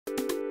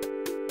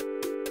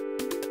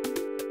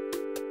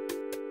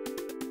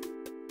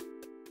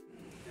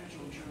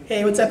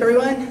Hey, what's up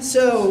everyone?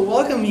 So,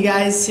 welcome you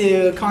guys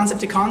to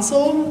Concept to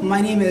Console. My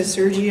name is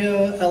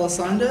Sergio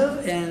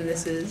Elisondo, and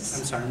this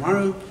is... I'm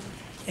Saru.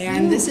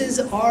 And this is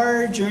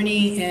our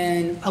journey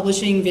in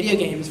publishing video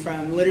games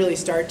from literally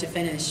start to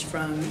finish,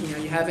 from,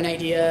 you have an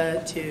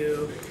idea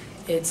to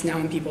it's now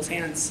in people's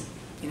hands,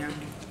 and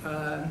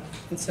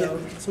so...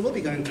 Yeah, so we'll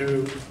be going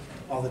through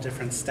all the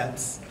different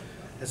steps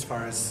as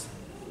far as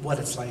what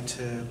it's like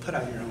to put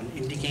out your own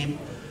indie game.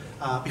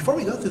 Before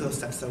we go through those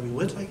steps, though, we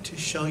would like to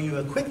show you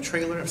a quick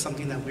trailer of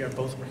something that we are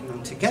both working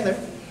on together.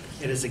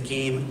 It is a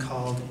game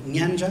called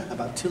Ninja,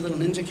 about two little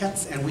ninja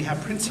cats, and we have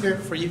prints here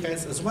for you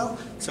guys as well.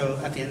 So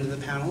at the end of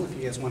the panel, if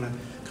you guys want to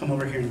come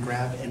over here and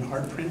grab an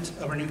art print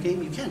of our new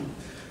game, you can.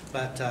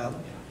 But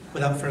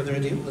without further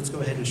ado, let's go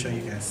ahead and show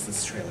you guys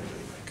this trailer really quick.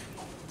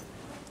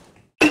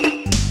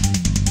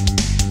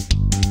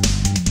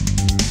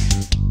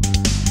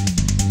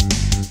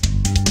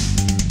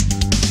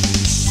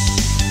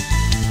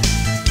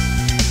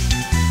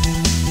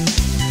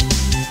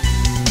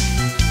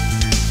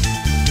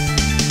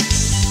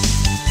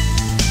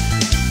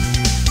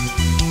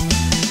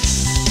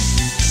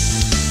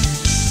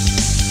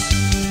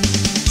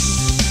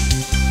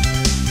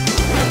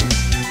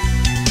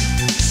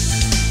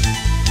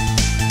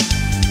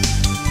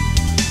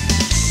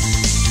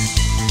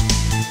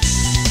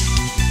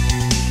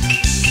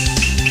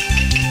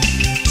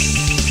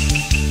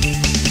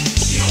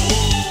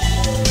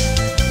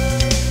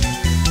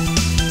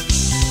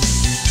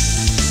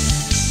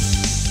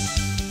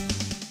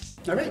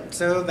 Alright,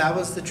 so that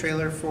was the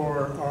trailer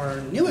for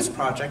our newest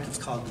project. It's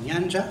called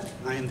Ninja.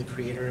 I am the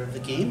creator of the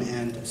game,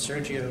 and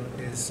Sergio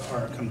is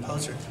our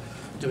composer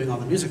doing all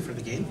the music for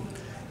the game.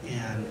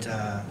 And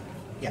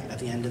yeah, at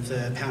the end of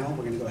the panel,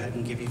 we're going to go ahead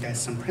and give you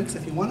guys some prints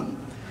if you want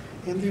them.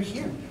 And they're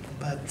here.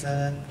 But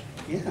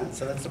yeah,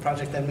 so that's the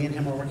project that me and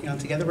him are working on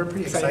together. We're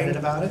pretty excited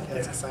about it.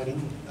 It's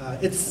exciting.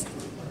 It's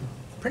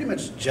pretty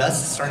much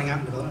just starting out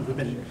in development. We've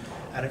been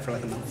at it for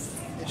like a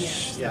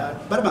month-ish. Yeah,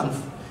 about a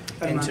month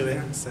into it.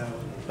 Yeah. So.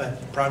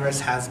 But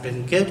progress has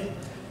been good,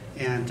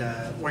 and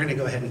we're going to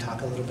go ahead and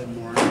talk a little bit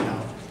more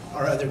about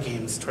our other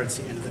games towards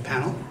the end of the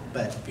panel.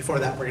 But before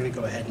that, we're going to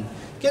go ahead and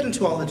get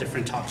into all the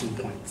different talking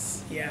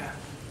points. Yeah.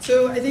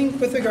 So I think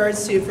with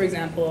regards to, for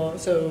example,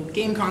 so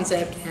game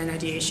concept and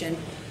ideation.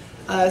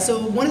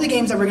 So one of the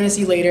games that we're going to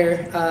see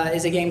later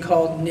is a game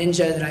called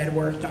Ninja that I had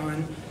worked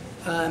on.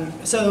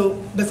 So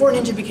before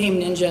Ninja became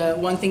Ninja,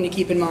 one thing to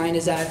keep in mind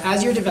is that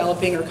as you're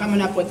developing or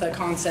coming up with a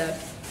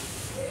concept,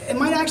 it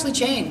might actually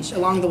change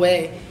along the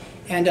way,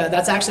 and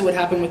that's actually what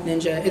happened with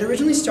Ninja. It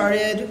originally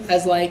started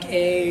as like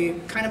a,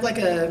 kind of like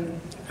a,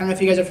 I don't know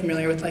if you guys are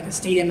familiar with like a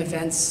stadium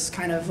events,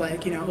 kind of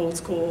like, old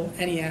school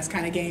NES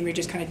kind of game. You're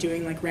just kind of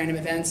doing like random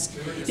events.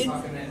 We were just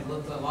talking, it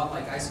looked a lot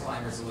like Ice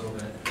Climbers a little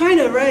bit. Kind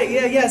of, right,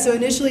 yeah. So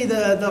initially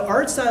the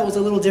art style was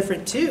a little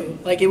different too.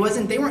 Like they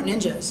weren't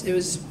ninjas. It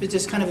was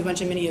just kind of a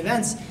bunch of mini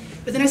events.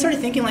 But then I started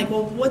thinking like,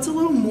 well, what's a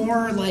little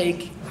more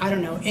like, I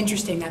don't know,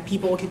 interesting that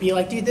people could be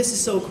like, dude, this is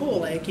so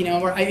cool, like,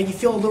 or you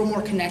feel a little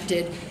more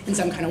connected in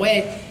some kind of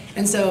way.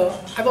 And so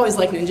I've always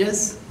liked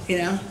ninjas,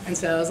 and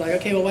so I was like,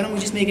 okay, well, why don't we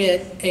just make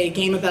it a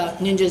game about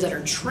ninjas that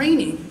are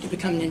training to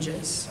become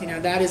ninjas?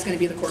 That is going to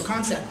be the core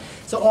concept.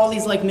 So all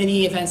these like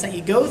mini events that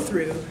you go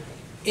through,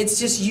 it's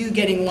just you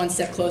getting one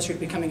step closer to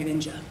becoming a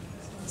ninja.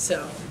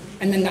 So.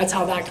 And then that's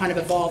how that kind of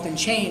evolved and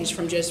changed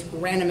from just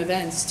random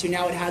events to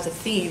now it has a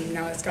theme,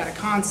 now it's got a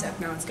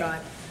concept, now it's got,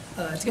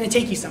 it's going to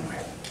take you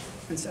somewhere.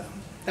 And so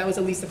that was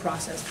at least the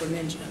process for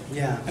Ninja.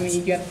 Yeah. I mean,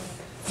 you get...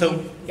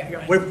 So yeah, go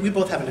ahead. We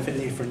both have an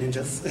affinity for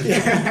ninjas,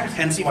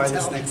 hence why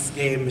this next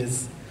game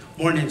is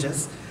more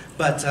ninjas.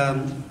 But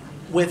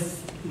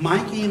with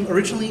my game,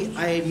 originally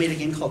I made a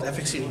game called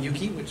FX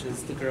Yuki, which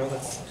is the girl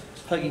that's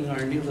hugging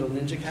our new little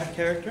ninja cat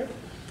character.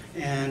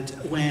 And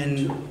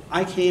when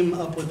I came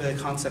up with a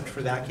concept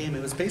for that game,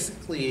 it was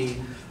basically,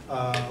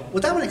 well,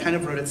 that one it kind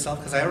of wrote itself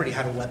because I already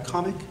had a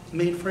webcomic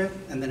made for it,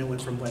 and then it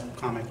went from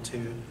webcomic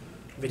to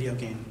video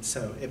game.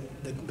 So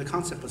the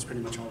concept was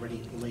pretty much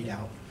already laid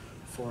out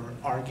for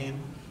our game.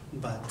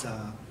 But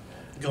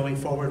going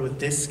forward with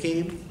this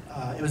game,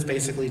 it was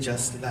basically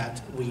just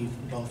that we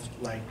both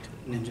liked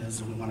ninjas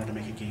and we wanted to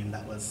make a game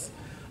that was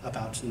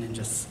about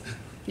ninjas.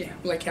 Yeah,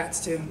 we like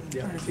cats too.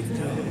 Yeah.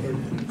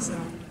 So.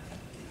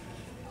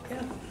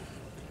 Yeah.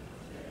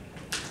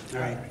 All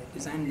right.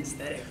 Design and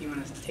aesthetic. You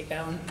want to take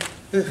that one?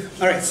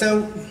 All right.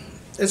 So,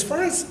 as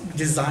far as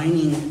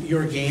designing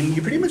your game,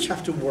 you pretty much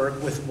have to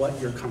work with what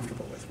you're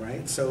comfortable with,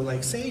 right? So,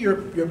 like, say you're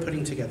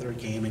putting together a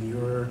game,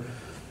 and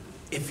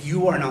if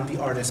you are not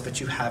the artist, but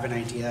you have an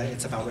idea,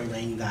 it's about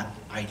relaying that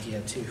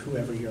idea to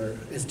whoever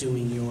is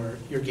doing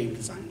your game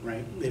design,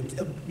 right?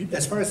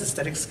 As far as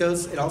aesthetics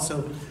goes,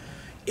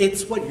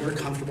 it's what you're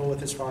comfortable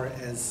with as far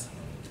as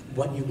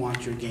what you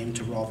want your game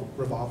to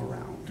revolve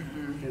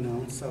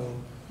around, So,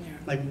 yeah.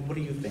 Like, what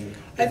do you think?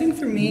 I think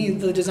for me,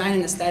 the design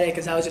and aesthetic,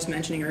 as I was just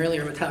mentioning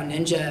earlier with how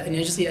Ninja,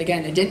 initially,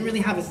 again, it didn't really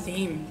have a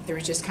theme. There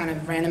was just kind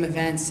of random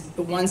events.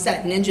 But once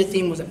that Ninja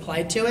theme was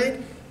applied to it,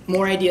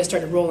 more ideas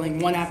started rolling,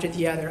 one after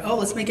the other. Oh,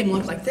 let's make him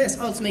look like this.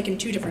 Oh, let's make him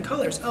 2 different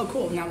colors. Oh,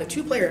 cool. Now the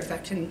 2-player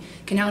effect can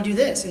now do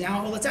this. And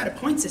now, oh, let's add a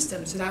point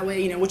system. So that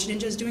way, which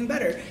ninja is doing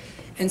better.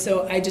 And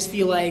so I just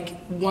feel like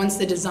once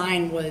the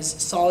design was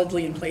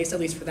solidly in place, at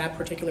least for that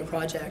particular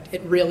project,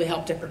 it really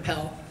helped to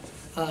propel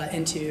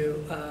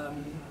into,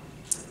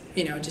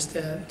 just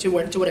to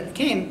what it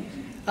became.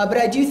 But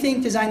I do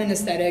think design and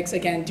aesthetics,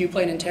 again, do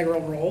play an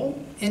integral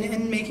role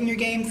in making your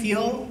game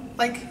feel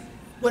like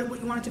what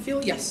you want it to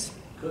feel. Yes?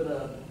 Could,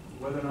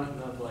 whether or not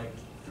you have like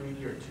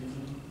 3D or 2D,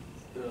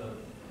 the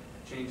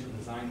change in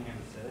design and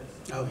aesthetics?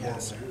 Oh yeah,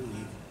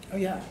 certainly. Oh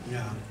yeah.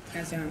 Yeah.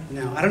 Hands down.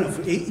 No, I don't know.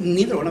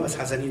 Neither one of us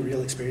has any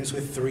real experience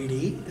with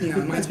 3D.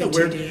 No, mine's been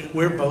 2D.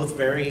 We're both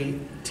very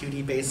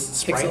 2D based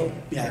sprite. Pixel.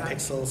 Yeah,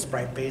 pixel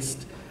sprite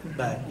based.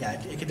 But yeah,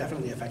 it could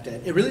definitely affect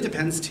it. It really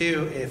depends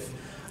too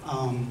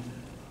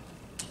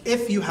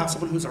if you have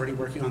someone who's already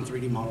working on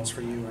 3D models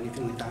for you or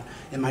anything like that.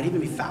 It might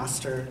even be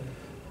faster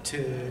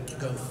to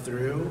go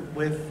through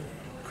with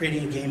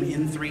creating a game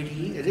in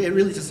 3D. It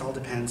really just all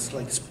depends.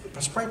 Like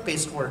sprite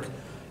based work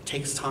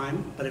takes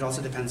time, but it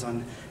also depends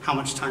on how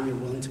much time you're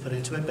willing to put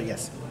into it. But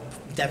yes,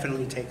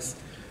 definitely takes,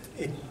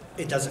 it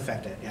does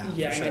affect it, yeah.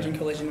 Yeah, I sure. imagine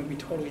collision would be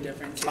totally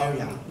different too. Oh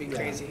yeah. It'd be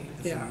crazy.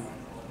 Yeah.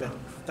 But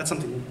that's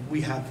something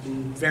we have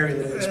very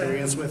little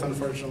experience with,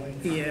 unfortunately.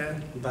 Yeah.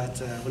 But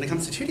when it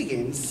comes to 2D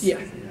games,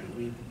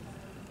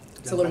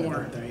 it's a little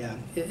more there, yeah.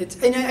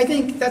 And I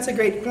think that's a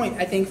great point.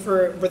 I think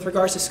with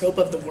regards to scope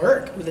of the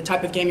work, with the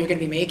type of game you're going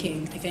to be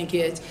making, I think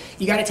you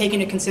got to take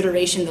into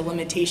consideration the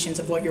limitations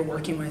of what you're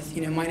working with.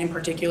 Mine in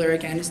particular,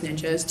 again, is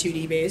Ninja's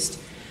 2D based.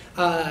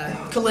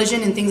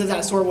 Collision and things of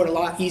that sort were a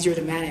lot easier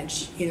to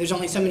manage. There's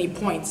only so many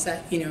points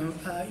that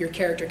your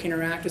character can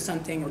interact with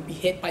something or be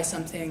hit by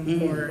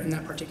something, or in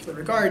that particular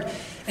regard.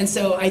 And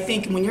so I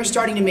think when you're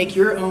starting to make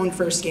your own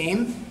first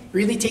game,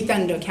 really take that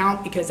into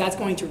account, because that's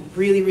going to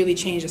really, really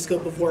change the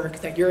scope of work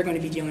that you're going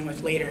to be dealing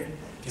with later,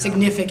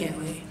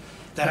 significantly.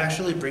 That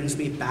actually brings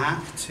me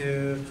back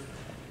to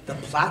the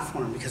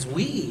platform, because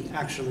we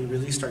actually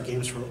released our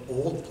games for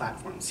old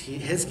platforms.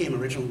 His game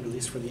originally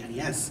released for the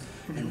NES,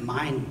 and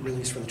mine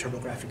released for the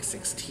TurboGrafx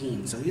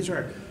 16. So these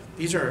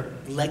are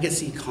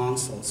legacy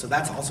consoles. So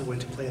that's also going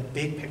to play a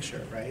big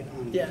picture, right?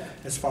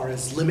 As far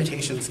as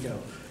limitations go,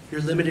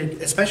 you're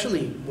limited,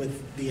 especially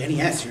with the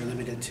NES. You're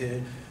limited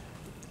to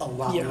a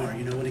lot more.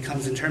 When it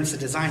comes in terms of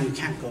design, you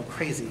can't go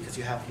crazy because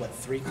you have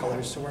 3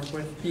 colors to work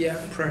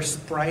with per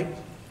sprite.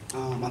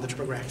 On the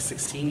TurboGrafx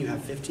 16, you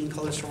have 15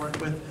 colors to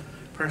work with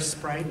per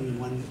sprite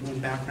and one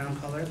background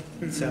color.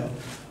 So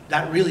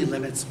that really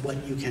limits what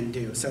you can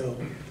do. So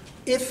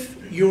if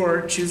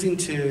you're choosing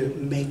to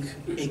make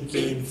a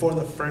game for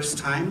the first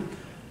time,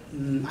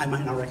 I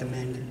might not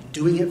recommend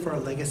doing it for a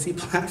legacy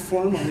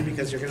platform, only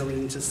because you're going to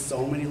run into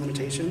so many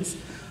limitations.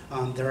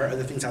 There are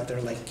other things out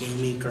there like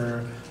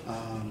GameMaker,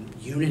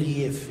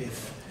 Unity,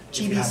 if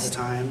you have the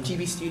time.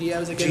 GB Studio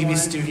is a good one. GB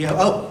Studio.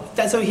 Oh,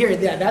 that's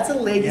a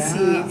legacy.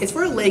 Yeah. It's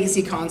for a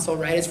legacy console,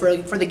 right? It's for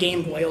the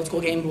Game Boy, old school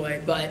Game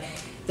Boy. But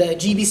the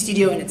GB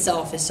Studio in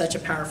itself is such a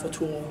powerful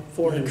tool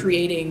for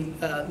creating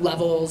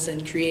levels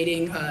and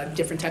creating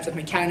different types of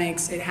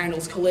mechanics. It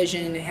handles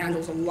collision. It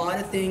handles a lot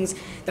of things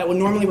that would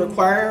normally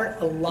require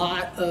a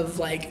lot of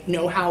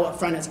know-how up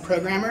front as a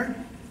programmer.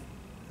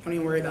 Don't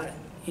even worry about it.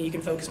 You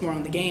can focus more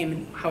on the game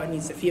and how it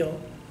needs to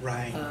feel.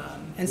 Right.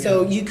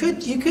 So you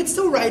could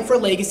still write for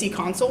legacy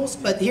consoles,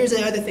 but here's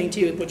the other thing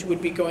too, which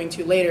would be going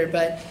to later.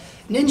 But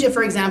Ninja,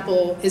 for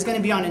example, is going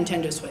to be on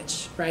Nintendo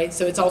Switch, right?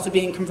 So it's also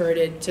being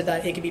converted so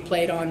that it can be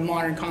played on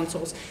modern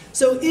consoles.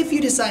 So if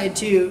you decide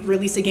to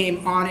release a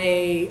game on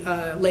a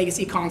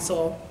legacy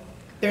console,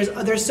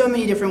 there's so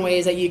many different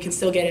ways that you can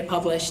still get it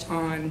published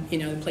on the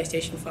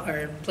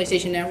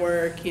PlayStation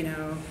Network,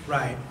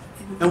 Right.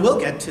 And we'll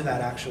get to that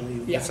actually.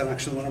 That's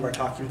actually one of our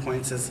talking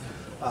points is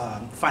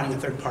finding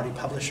a third-party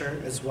publisher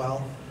as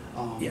well.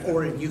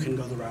 Or you can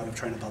go the route of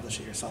trying to publish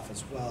it yourself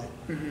as well.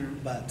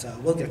 But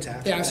we'll get to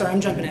that. Yeah, I'm sorry,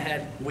 I'm jumping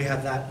ahead. We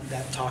have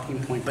that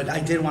talking point. But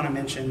I did want to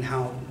mention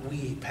how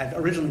we had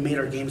originally made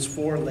our games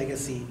for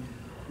legacy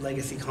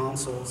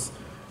consoles,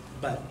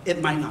 but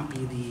it might not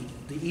be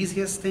the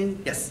easiest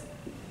thing. Yes?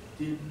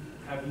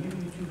 Have you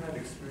two had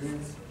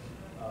experience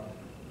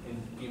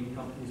in gaming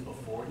companies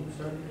before you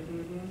started making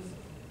the games?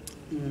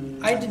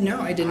 I did not.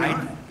 I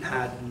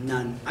had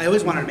none. I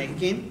always wanted to make a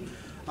game,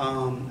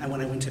 and when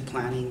I went to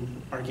planning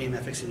our game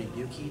FX Unit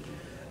Yuki,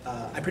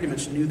 I pretty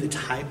much knew the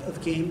type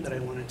of game that I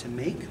wanted to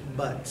make,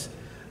 but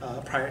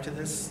prior to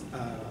this,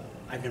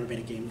 I've never made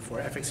a game before.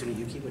 FX Unit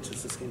Yuki, which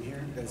is this game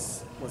here,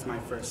 was my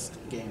first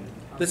game.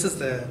 This is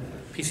the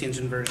PC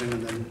Engine version,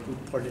 and then we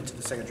ported it to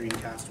the Sega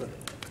Dreamcast with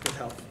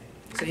help.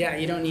 So yeah,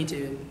 you don't need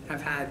to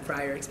have had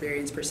prior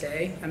experience per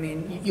se. I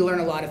mean, you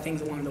learn a lot of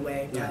things along the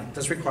way. Yeah, it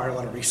does require a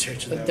lot of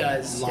research. It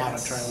does. A lot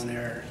of trial and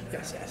error.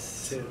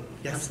 Yes. Too.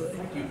 Yes. Absolutely.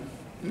 Thank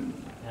you. And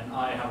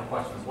I have a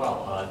question as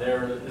well. It's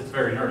a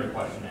very nerdy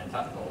question and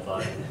technical,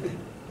 but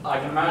I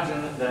can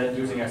imagine that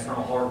using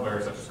external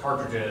hardware such as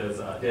cartridges,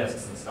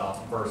 discs and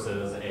stuff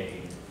versus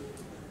a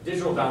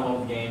digital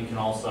download game can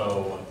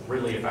also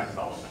really affect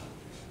development.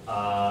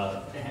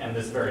 and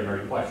this is a very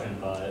nerdy question,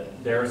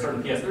 but there are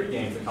certain PS3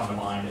 games that come to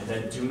mind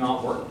that do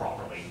not work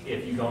properly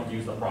if you don't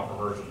use the proper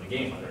version of the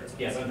game, whether it's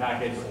PSN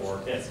package or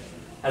disc.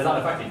 Has that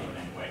affected you in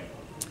any way?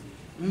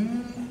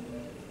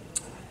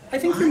 I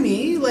think for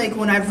me, like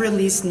when I've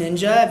released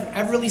Ninja,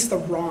 I've released the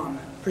ROM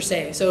per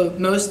se. So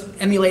most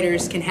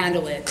emulators can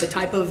handle it. The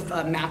type of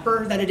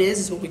mapper that it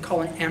is what we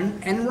call an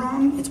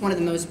NROM. It's one of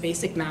the most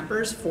basic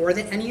mappers for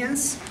the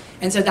NES.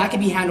 And so that can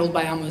be handled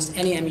by almost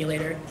any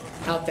emulator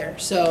out there.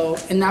 So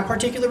in that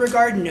particular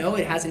regard, no,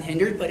 it hasn't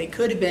hindered, but it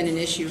could have been an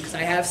issue because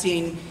I have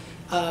seen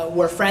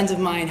where friends of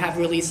mine have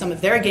released some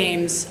of their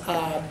games,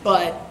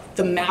 but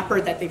the mapper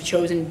that they've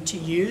chosen to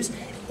use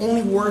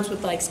only works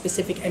with like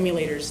specific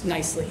emulators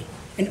nicely.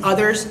 And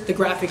others, the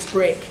graphics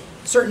break.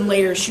 Certain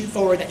layers shoot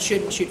forward that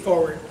shouldn't shoot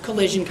forward.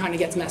 Collision kind of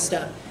gets messed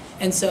up.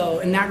 And so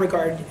in that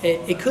regard,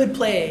 it could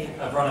play.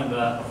 I've run into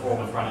that before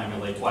with trying to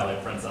emulate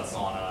Twilight Princess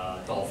on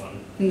a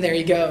Dolphin. And there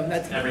you go.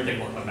 That's, everything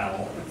looked like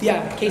metal.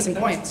 Yeah, case in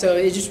point. So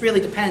it just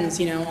really depends,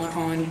 you know,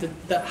 on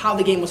how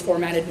the game was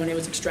formatted when it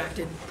was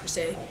extracted per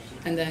se,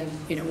 and then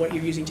you know what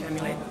you're using to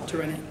emulate to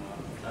run it.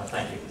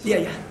 Thank you.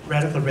 Yeah.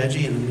 Radical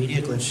Reggie and the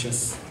Media Glitch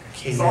just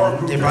came Sorry.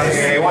 in. They brought us,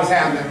 Hey, what's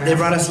happening, man? they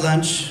brought us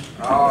lunch.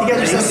 Oh, You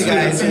guys are Thanks, so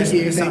guys. sweet. Thank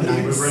you. You're so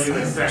nice. we're ready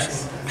to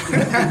sex.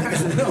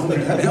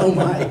 Oh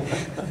my.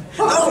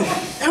 Oh,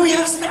 and we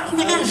have Smash.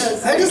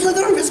 I just looked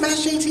over at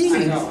Smash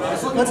JT.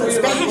 What's up,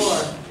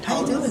 Smash? How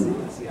you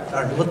doing?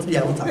 All right, we'll talk.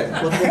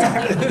 We'll talk.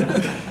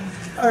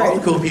 All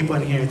the cool people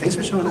in here. Thanks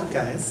for showing up,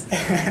 guys.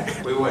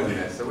 We wouldn't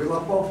miss it. We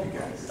love both you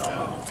guys.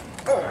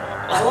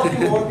 I love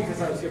you more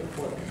because I was here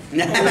before.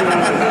 Yeah,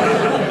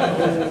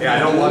 I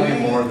don't love you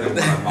more than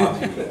I'm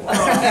not you.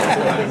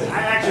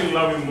 I actually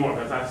love you more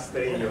because I've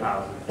stayed in your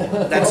house.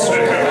 That's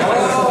true.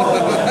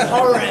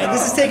 All right,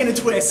 this is taking a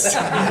twist.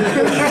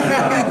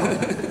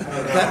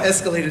 That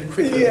escalated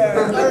quickly.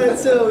 Yeah. All right.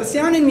 So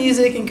sound and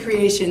music and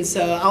creation.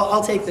 So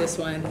I'll take this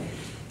one.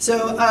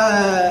 So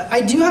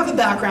I do have a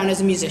background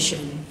as a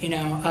musician. You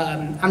know,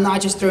 I'm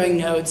not just throwing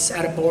notes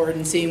at a board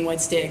and seeing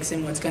what sticks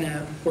and what's going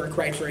to work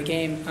right for a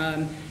game.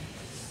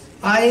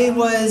 I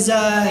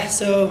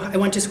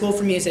went to school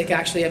for music.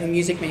 Actually, I have a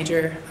music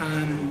major.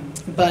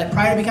 But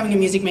prior to becoming a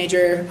music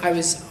major, I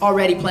was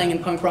already playing in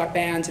punk rock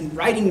bands and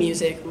writing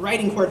music,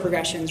 writing chord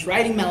progressions,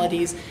 writing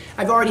melodies.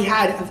 I've always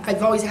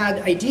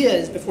had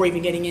ideas before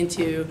even getting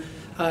into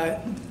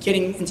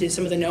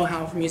some of the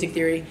know-how for music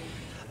theory.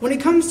 When it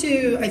comes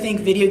to, I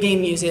think, video game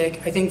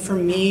music, I think for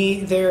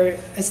me, their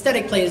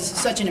aesthetic plays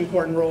such an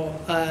important role.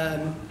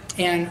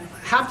 And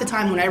half the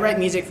time when I write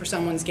music for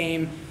someone's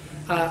game,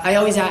 I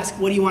always ask,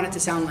 what do you want it to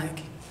sound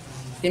like?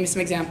 Give me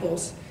some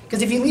examples.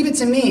 Because if you leave it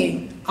to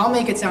me, I'll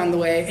make it sound the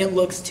way it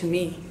looks to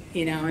me.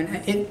 You know, and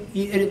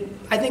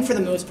I think for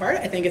the most part,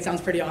 I think it sounds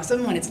pretty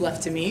awesome when it's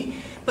left to me.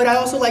 But I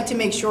also like to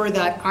make sure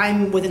that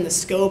I'm within the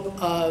scope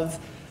of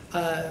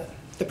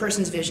the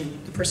person's vision,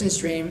 the person's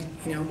dream,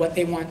 you know, what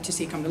they want to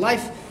see come to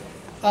life.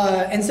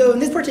 And so in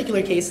this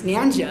particular case,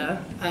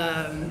 Nyanja,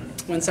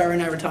 when Saru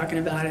and I were talking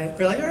about it,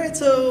 we're like, all right,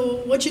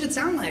 so what should it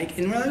sound like?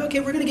 And we're like, okay,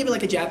 we're gonna give it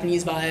like a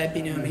Japanese vibe,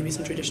 you know, maybe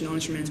some traditional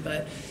instruments,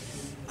 but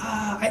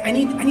I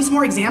need some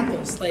more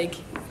examples. Like,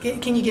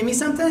 can you give me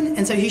something?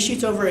 And so he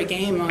shoots over a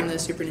game on the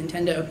Super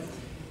Nintendo.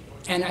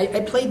 And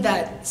I played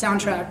that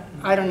soundtrack,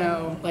 I don't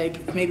know,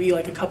 like maybe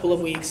like a couple of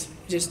weeks,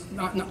 just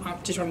on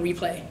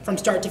replay, from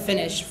start to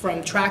finish,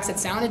 from tracks that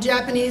sounded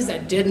Japanese,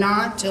 that did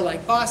not, to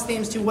like boss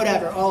themes, to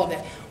whatever, all of it,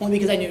 only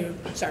because I knew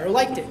Saru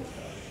liked it.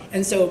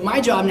 And so my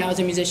job now as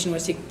a musician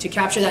was to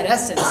capture that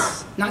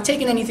essence, not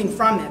taking anything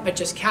from it, but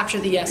just capture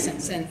the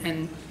essence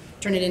and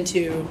turn it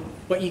into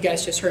what you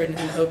guys just heard in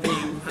the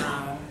opening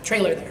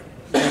trailer there.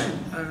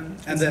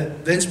 And the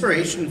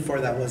inspiration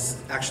for that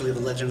was actually The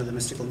Legend of the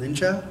Mystical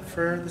Ninja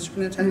for the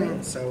Super Nintendo.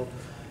 Mm-hmm. So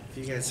if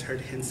you guys heard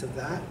hints of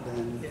that,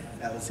 then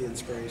that was the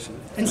inspiration.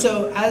 And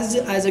so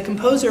as a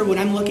composer, when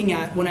I'm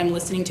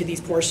listening to these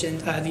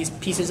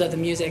pieces of the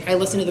music, I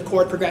listen to the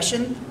chord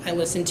progression, I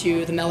listen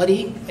to the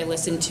melody, I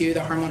listen to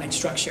the harmonic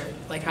structure,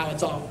 like how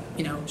it's all,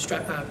 you know,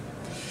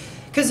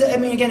 because, I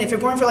mean, again, if you're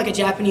going for like a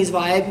Japanese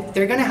vibe,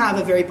 they're going to have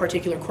a very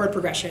particular chord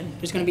progression.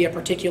 There's going to be a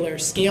particular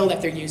scale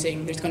that they're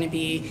using. There's going to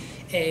be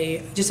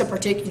it's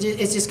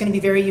just going to be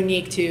very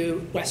unique to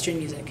Western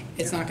music.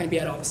 It's not going to be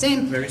at all the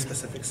same. Very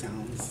specific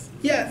sounds.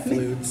 Yeah.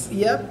 Flutes.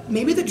 Yep.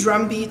 Maybe the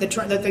drum beat,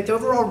 the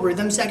overall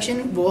rhythm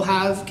section could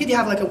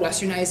have like a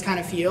Westernized kind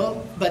of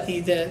feel, but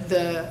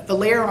the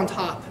layer on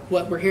top,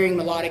 what we're hearing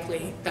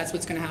melodically, that's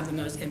what's going to have the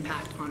most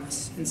impact on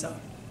us. And so,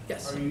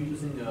 yes. Are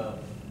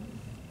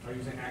you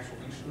using actual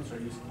instruments or are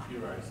you using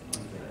computerized?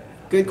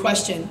 Good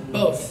question.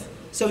 Both.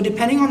 So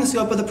depending on the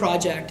scope of the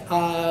project,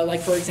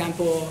 like for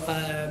example,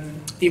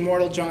 the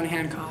immortal John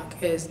Hancock,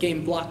 his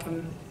game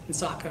Blockum and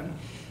Sock'em,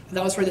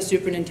 that was for the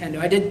Super Nintendo.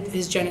 I did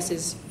his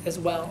Genesis as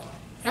well,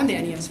 and the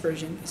NES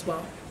version as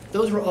well.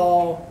 Those were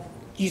all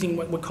using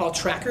what we call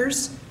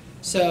trackers.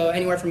 So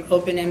anywhere from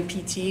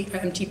OpenMTP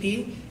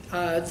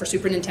for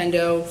Super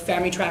Nintendo,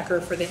 Family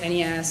Tracker for the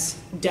NES,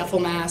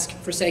 Defil Mask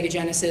for Sega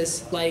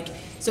Genesis.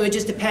 So it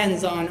just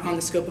depends on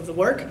the scope of the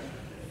work.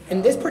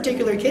 in this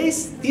particular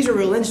case, these are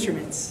real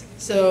instruments.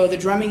 So the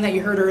drumming that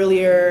you heard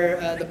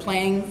earlier, the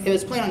playing, it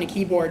was playing on a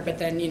keyboard, but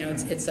then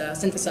it's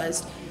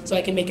synthesized, so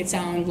I can make it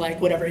sound like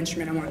whatever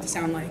instrument I want it to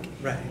sound like.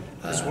 Right.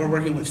 Because we're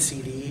working with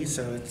CD,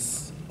 so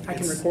I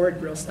can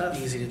record real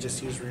stuff. Easy to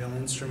just use real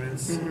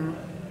instruments. Mm-hmm.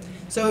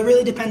 So it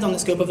really depends on the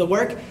scope of the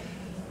work.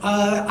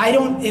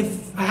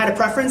 If I had a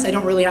preference, I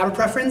don't really have a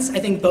preference. I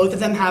think both of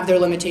them have their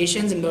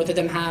limitations, and both of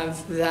them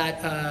have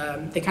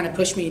that, they kind of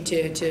push me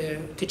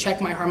to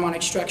check my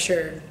harmonic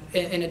structure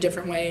in a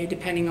different way,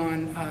 depending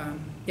on,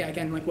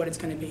 again, like what it's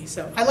going to be.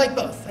 So I like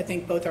both. I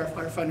think both are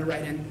fun to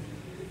write in.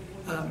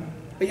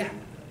 But yeah.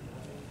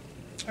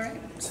 All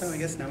right, so I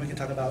guess now we can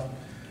talk about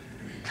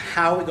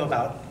how we go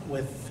about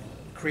with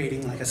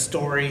creating like a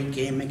story,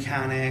 game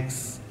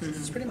mechanics.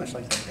 It's pretty much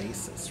like the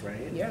basis,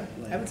 right? Yeah,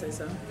 like, I would say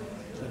so.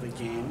 Of a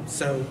game.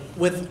 So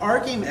with our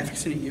game,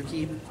 Fixing It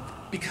Yuki,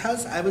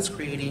 because I was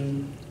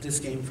creating this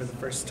game for the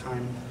first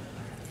time,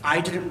 I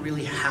didn't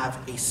really have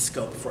a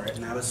scope for it,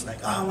 and I was like,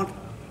 oh, I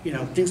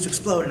want things to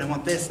explode, and I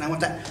want this, and I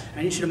want that.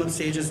 I need to shoot them up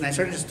stages, and I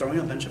started just throwing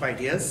a bunch of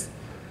ideas.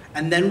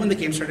 And then when the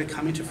game started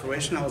coming to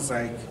fruition, I was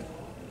like,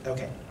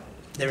 okay,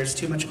 there is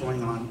too much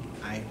going on.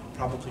 I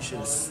probably should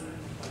have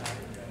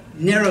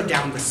narrowed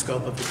down the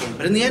scope of the game.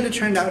 But in the end, it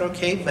turned out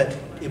okay, but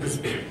it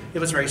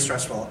was very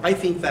stressful. I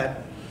think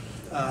that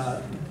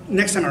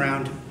next time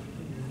around,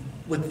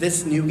 with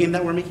this new game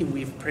that we're making,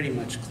 we've pretty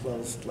much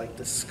closed like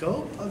the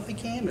scope of the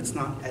game. It's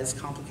not as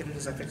complicated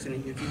as Fixing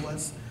It Yuki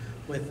was,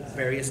 with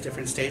various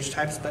different stage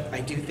types, but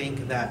I do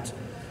think that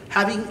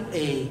having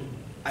a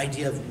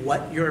idea of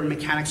what your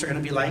mechanics are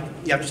going to be like,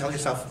 you have to tell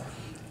yourself,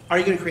 are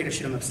you going to create a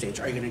shoot 'em up stage?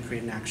 Are you going to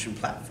create an action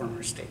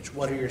platformer stage?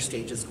 What are your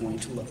stages going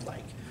to look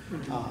like?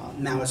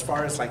 Now, as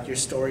far as like your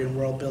story and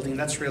world building,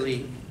 that's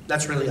really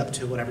up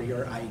to whatever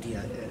your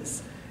idea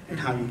is and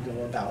how you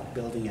go about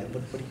building it.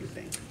 What do you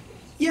think?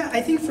 Yeah,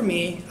 I think for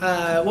me,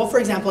 well, for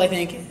example, I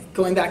think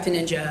going back to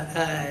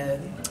Ninja,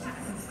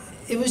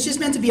 it was just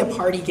meant to be a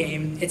party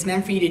game. It's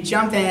meant for you to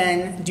jump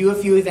in, do a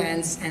few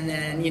events, and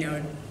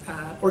then,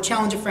 or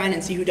challenge a friend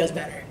and see who does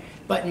better.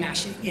 Button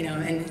mashing,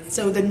 And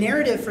so the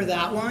narrative for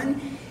that one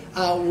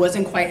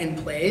wasn't quite in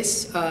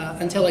place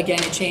until, again,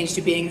 it changed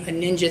to being a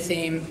ninja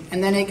theme.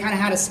 And then it kind of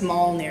had a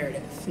small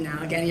narrative.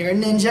 Now, again, you're a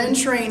ninja in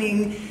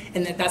training,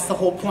 and that's the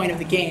whole point of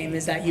the game,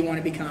 is that you want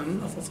to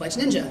become a full-fledged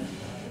ninja.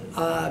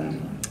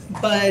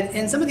 But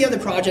in some of the other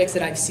projects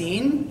that I've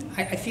seen,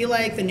 I feel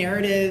like the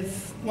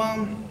narrative,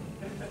 well,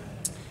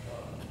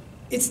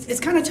 it's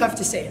kind of tough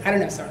to say. I don't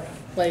know, Saru.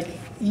 Like,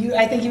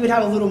 I think you would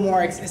have a little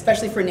more,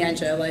 especially for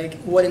Ninja, like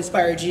what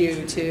inspired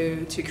you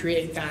to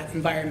create that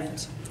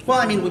environment? Well,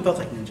 I mean, we both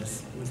like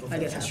ninjas. I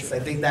guess that's true. I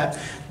think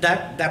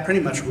that pretty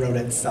much wrote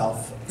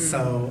itself.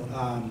 So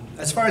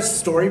as far as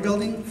story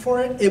building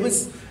for it,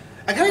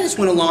 I kind of just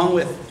went along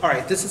with, all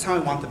right, this is how I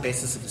want the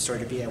basis of the story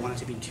to be. I want it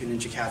to be two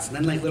ninja cats. And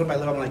then like little by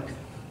little, I'm like,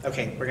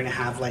 okay, we're going to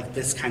have like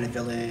this kind of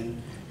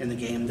villain in the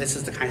game. This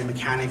is the kind of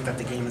mechanic that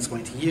the game is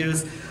going to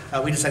use.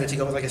 We decided to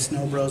go with like a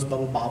Snow Bros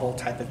Bubble Bobble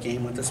type of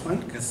game with this one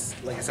because,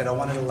 like I said, I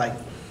wanted to like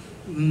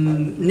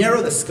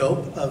narrow the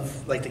scope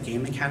of like the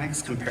game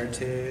mechanics compared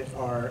to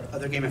our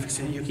other game,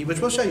 Fixing It Yuki, which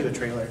we'll show you a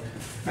trailer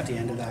at the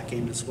end of that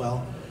game as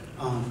well.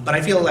 But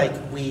I feel like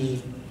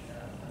we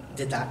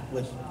did that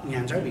with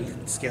Nyanja. We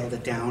scaled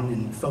it down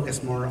and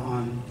focused more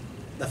on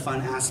the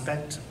fun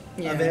aspect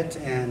of it,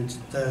 and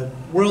the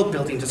world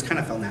building just kind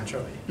of fell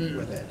naturally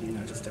with it.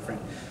 Just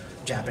different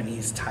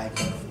Japanese type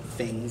of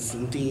things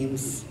and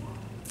themes.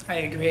 I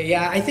agree.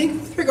 Yeah, I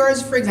think with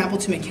regards, for example,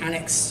 to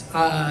mechanics,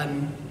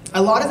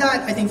 a lot of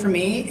that, I think for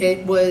me,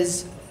 it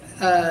was,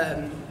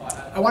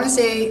 I want to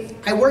say,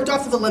 I worked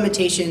off of the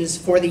limitations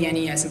for the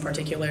NES in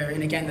particular,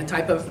 and again, the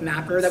type of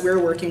mapper that we were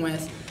working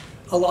with,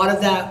 a lot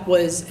of that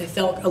was, it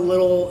felt a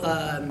little,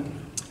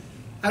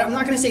 I'm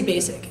not going to say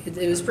basic,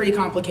 it was pretty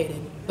complicated,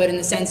 but in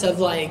the sense of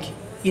like,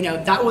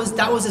 that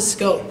was a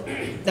scope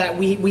that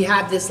we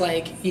had this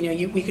like,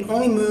 we could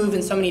only move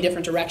in so many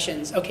different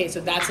directions. Okay, so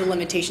that's a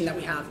limitation that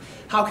we have.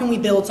 How can we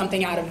build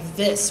something out of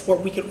this where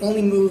we could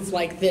only move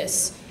like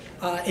this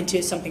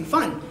into something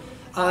fun?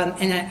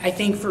 And I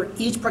think for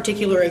each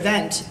particular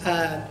event,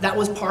 that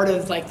was part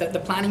of like the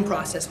planning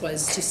process,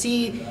 was to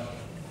see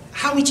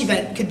how each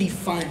event could be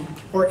fun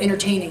or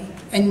entertaining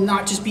and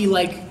not just be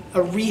like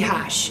a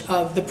rehash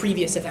of the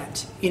previous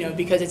event,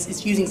 because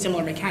it's using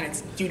similar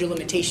mechanics due to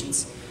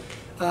limitations.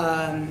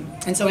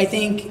 And so I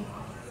think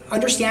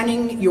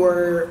understanding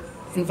your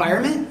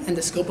environment and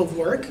the scope of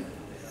work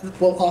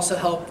will also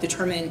help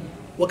determine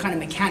what kind of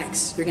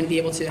mechanics you're going to be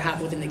able to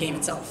have within the game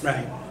itself.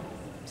 Right.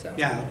 So.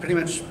 Yeah, pretty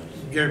much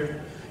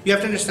you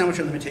have to understand what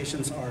your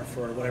limitations are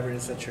for whatever it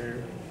is that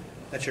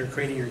you're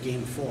creating your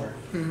game for.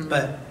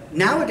 But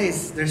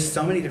nowadays, there's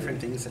so many different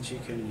things that you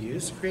can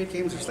use to create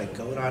games. There's like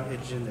Godot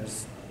Engine,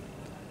 there's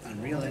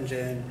Unreal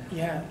Engine,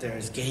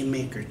 there's Game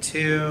Maker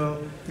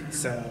 2.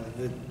 So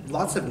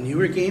lots of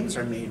newer games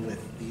are made with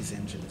these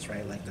engines,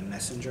 right? Like The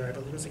Messenger, I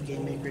believe, was a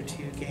Game Maker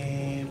 2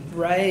 game.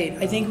 Right.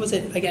 I think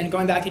again,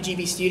 going back to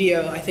GB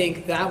Studio, I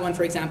think that one,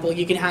 for example,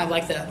 you can have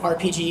like the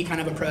RPG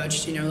kind of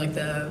approach, like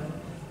the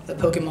the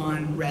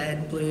Pokemon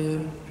Red,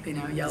 Blue, you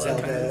know, Yellow,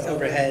 Zelda, kind of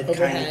overhead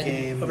kind of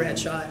game. overhead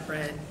shot,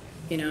 right?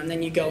 You know, and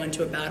then you go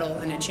into a battle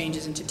and it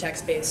changes into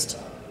text-based,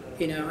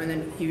 you know, and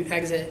then you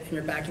exit and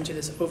you're back into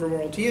this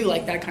overworld view.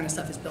 Like that kind of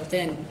stuff is built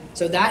in.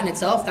 So that in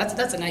itself,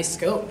 that's a nice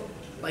scope.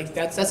 Like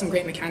that's some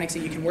great mechanics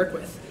that you can work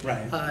with,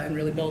 Right. And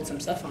really build some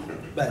stuff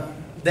on. But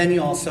then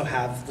you also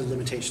have the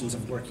limitations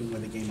of working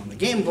with a game on the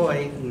Game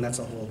Boy, and that's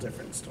a whole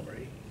different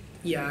story.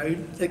 Yeah,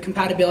 the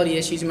compatibility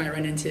issues you might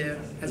run into,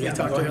 as we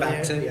talked going earlier.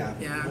 back to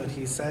Yeah. what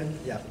he said.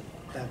 Yeah,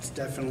 that's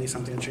definitely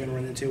something that you're gonna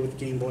run into with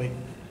Game Boy.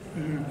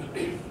 Do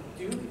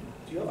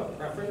you have a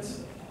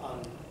preference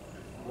on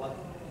what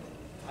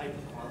type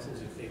of console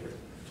is your favorite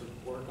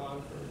to work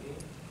on for a game?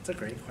 That's a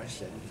great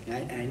question.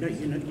 I know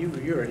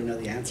you already know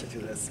the answer to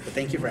this, but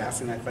thank you for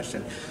asking that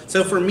question.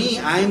 So for me,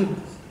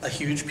 I'm a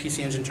huge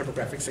PC Engine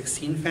TurboGrafx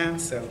 16 fan,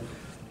 so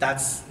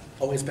that's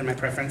always been my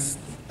preference.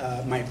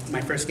 My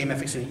first game,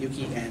 FX Unit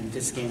Yuki, and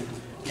this game,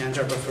 Nyanja,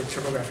 are both for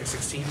TurboGrafx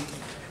 16.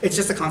 It's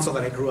just a console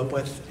that I grew up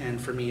with, and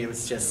for me, it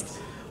was just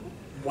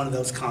one of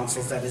those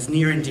consoles that is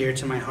near and dear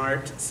to my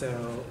heart.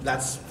 So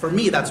for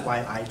me, that's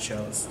why I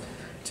chose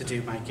to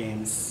do my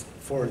games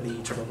for the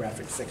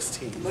TurboGrafx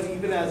 16. But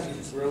even as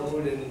you've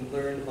grown and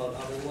learned about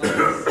other ones,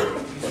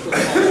 you still fall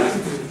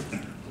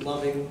back to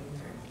loving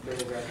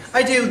TurboGrafx.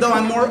 I do, though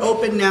I'm more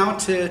open now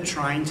to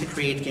trying to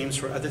create games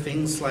for other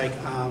things. Like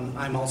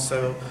I'm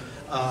also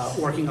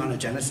working on a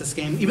Genesis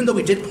game. Even though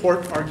we did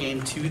port our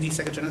game to the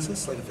Sega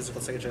Genesis, like a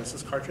physical Sega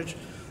Genesis cartridge,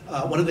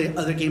 one of the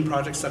other game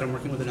projects that I'm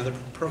working with another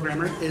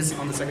programmer is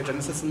on the Sega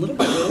Genesis. And little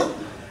by little,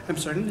 I'm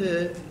starting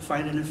to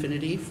find an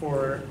affinity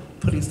for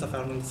putting stuff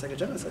out on the Sega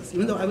Genesis.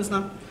 Even though I was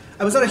not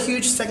a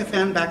huge Sega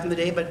fan back in the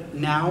day, but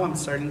now I'm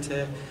starting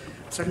to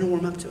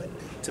warm up to it,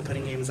 to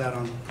putting games out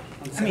on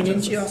the Sega I mean,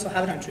 didn't Genesis. you also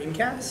have it on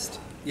Dreamcast?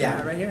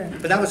 Yeah, right here.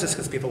 But that was just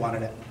because people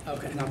wanted it.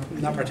 Okay.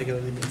 Not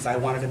particularly because I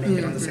wanted to make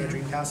it on the Sega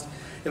Dreamcast.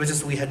 It was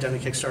just we had done a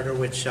Kickstarter,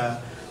 which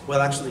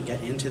we'll actually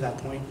get into that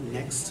point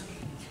next.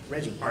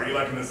 Reggie. Are you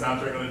liking the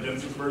soundtrack on the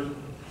Genesis version?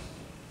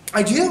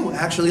 I do,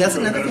 actually. That's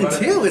Feel another good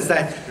thing about too, it? is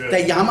that Good.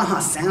 that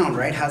Yamaha sound,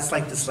 right, has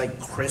like this like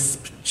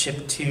crisp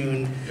chip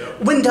tune.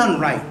 Yep. When done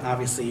right,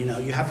 obviously, you know,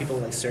 you have people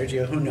like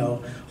Sergio who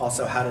know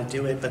also how to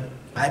do it, but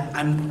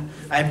I'm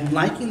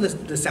liking the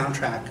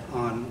soundtrack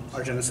on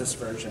our Genesis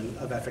version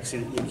of FX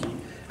Unit Yuki.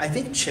 I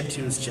think chip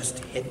tunes just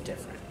hit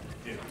different.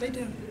 Yeah. They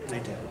do. They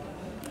do.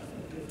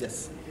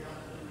 Yes.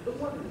 But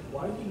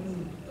why do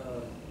you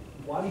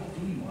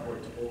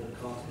port to older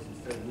consoles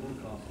instead of newer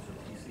consoles or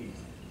PCs?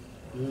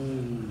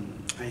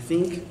 I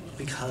think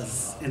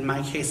because, in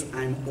my case,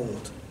 I'm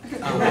old. So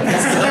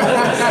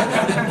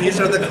these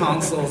are the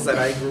consoles that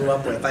I grew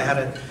up with. I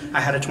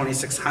had a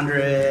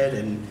 2600,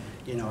 and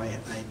you know, I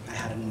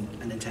had a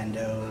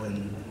Nintendo,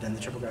 and then the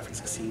TurboGrafx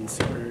 16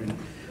 Super. And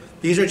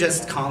these are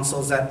just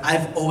consoles that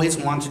I've always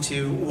wanted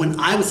to. When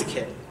I was a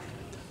kid,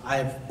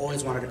 I've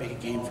always wanted to make a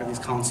game for these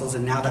consoles,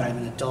 and now that I'm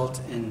an adult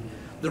and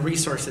the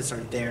resources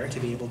are there to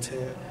be able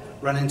to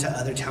run into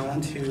other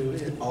talent who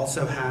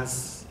also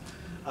has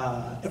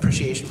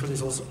appreciation for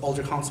these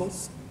older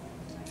consoles.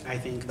 I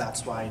think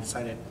that's why I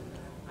decided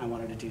I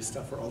wanted to do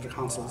stuff for older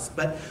consoles.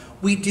 But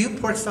we do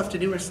port stuff to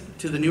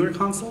the newer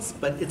consoles,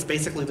 but it's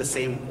basically the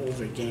same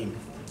older game.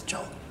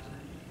 Joe.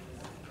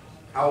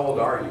 How old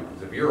are you?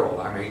 Because if you're old,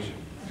 I'm Asian.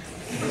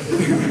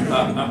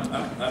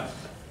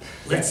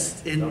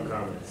 No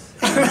comments.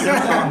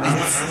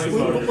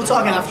 We'll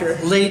talk after.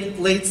 Late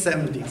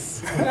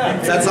 70s.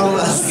 That's all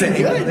I'll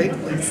say. Late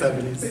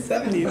 70s.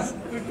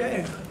 70s.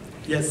 Okay.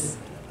 Yes.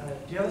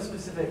 Do you have a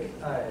specific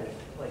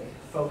like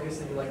focus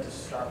that you like to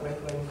start with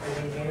when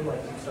creating a game?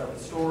 Like, do you start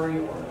with story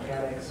or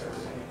mechanics or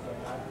something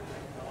like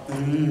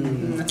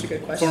that? That's a good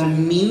For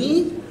question.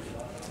 me,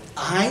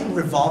 I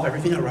revolve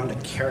everything around a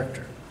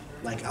character.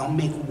 Like, I'll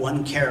make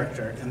one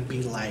character and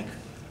be like,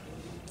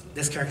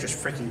 this character's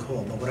freaking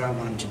cool, but what do I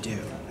want him to do?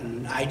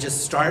 And I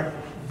just start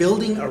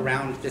building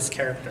around this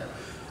character.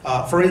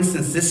 For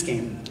instance, this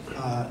game,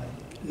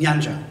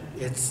 Nyanja,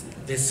 it's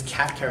this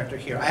cat character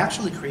here. I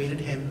actually created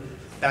him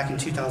back in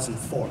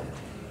 2004.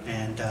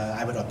 And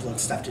I would upload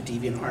stuff to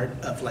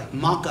DeviantArt of like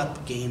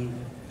mock-up game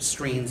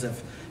screens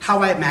of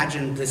how I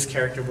imagined this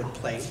character would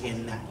play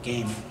in that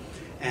game.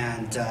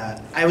 And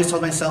I always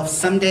told myself,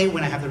 someday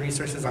when I have the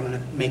resources, I'm going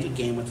to make a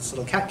game with this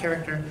little cat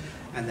character.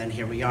 And then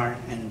here we are.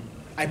 And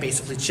I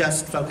basically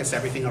just focus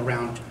everything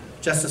around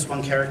just this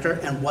one character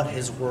and what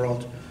his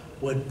world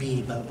would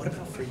be. But what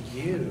about for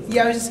you?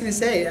 Yeah, I was just going to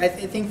say, I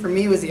think for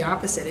me it was the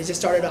opposite. It just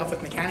started off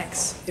with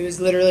mechanics. It was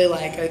literally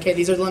like, okay,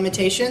 these are the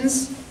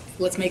limitations.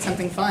 Let's make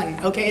something fun.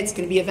 Okay, it's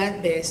going to be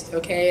event-based.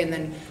 Okay, and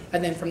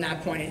then from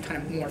that point it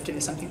kind of morphed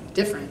into something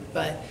different.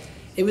 But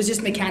it was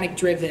just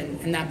mechanic-driven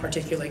in that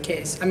particular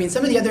case. I mean,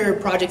 some of the other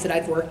projects that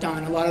I've worked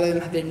on, a lot of them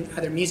have been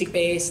either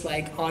music-based,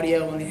 like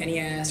audio on the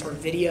NES, or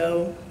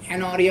video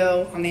and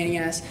audio on the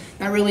NES.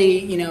 Not really,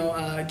 you know,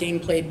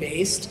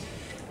 gameplay-based.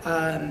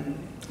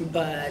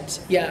 But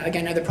yeah,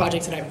 again, other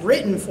projects that I've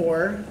written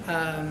for,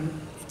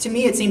 to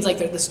me it seems like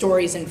the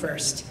story's in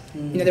first.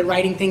 You know, they're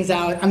writing things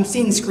out. I'm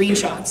seeing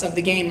screenshots of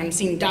the game. I'm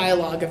seeing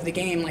dialogue of the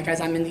game, like as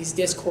I'm in these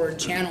Discord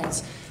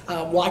channels,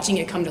 watching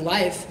it come to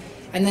life.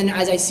 And then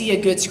as I see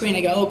a good screen,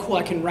 I go, oh cool,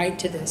 I can write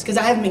to this. Because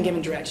I haven't been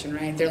given direction,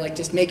 right? They're like,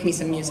 just make me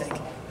some music.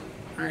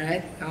 All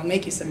right, I'll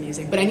make you some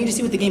music. But I need to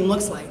see what the game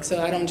looks like,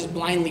 so I don't just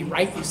blindly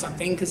write you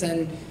something, because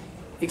then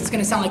it's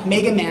going to sound like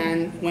Mega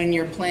Man when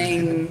you're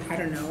playing, I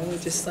don't know,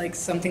 just like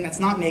something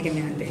that's not Mega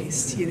Man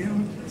based, you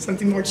know?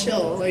 Something more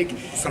chill. Like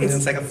Something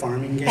that's like a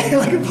farming game.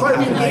 like a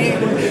farming game.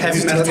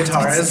 Heavy metal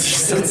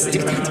guitars.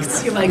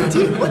 You're like,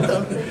 dude, what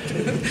the?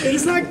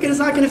 It's not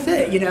going to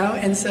fit, you know?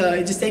 And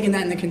so just taking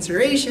that into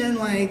consideration,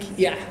 like,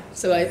 yeah.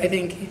 So I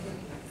think,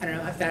 I don't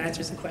know if that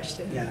answers the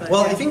question. Yeah. But,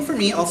 Well, I think for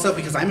me also,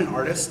 because I'm an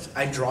artist,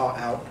 I draw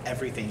out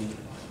everything.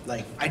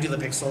 Like I do the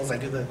pixels, I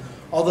do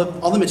all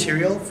the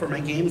material for my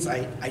games.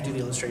 I do the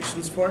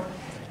illustrations for,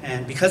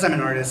 and because I'm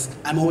an artist,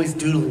 I'm always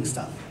doodling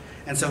stuff.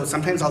 And so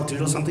sometimes I'll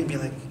doodle something, and be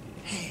like,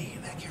 hey,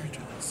 that character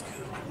looks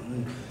cool.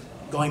 And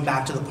going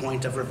back to the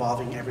point of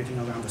revolving everything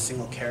around a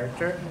single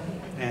character,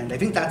 and I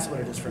think that's what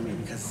it is for me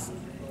because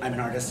I'm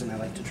an artist and I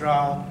like to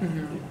draw.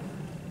 Mm-hmm.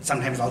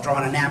 Sometimes I'll draw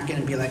on a napkin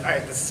and be like, all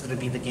right, this is going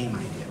to be the game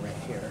idea right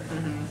here.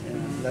 Mm-hmm. You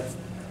know,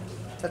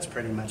 that's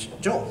pretty much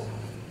it. Joel.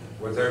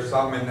 Was there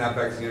something in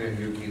FX Unit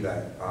Yuki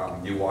that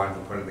you wanted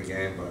to put in the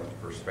game, but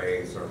for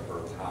space or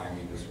for time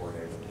you just weren't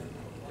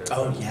able to?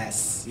 Oh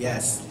yes,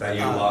 yes. That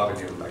you love and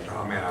you're like,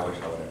 oh man, I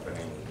wish I would have been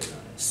able to do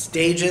that.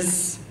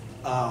 Stages.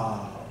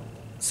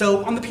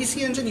 So on the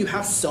PC Engine, you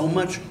have so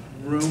much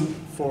room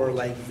for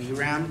like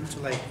VRAM to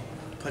like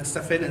put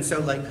stuff in, and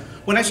so like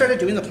when I started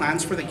doing the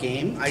plans for the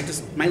game,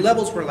 my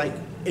levels were like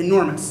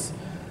enormous,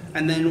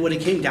 and then when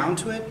it came down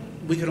to it,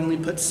 we could only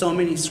put so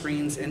many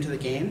screens into the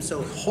game,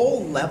 so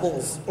whole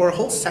levels or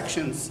whole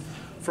sections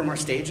from our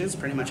stages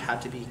pretty much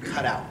had to be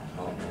cut out.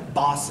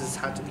 Bosses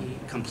had to be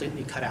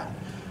completely cut out.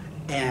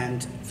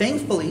 And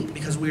thankfully,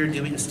 because we were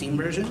doing a Steam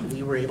version,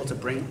 we were able to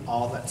bring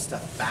all that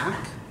stuff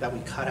back that we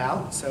cut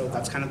out. So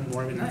that's kind of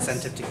more of an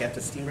incentive to get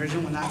the Steam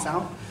version when that's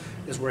out,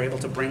 is we're able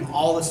to bring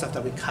all the stuff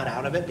that we cut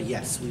out of it. But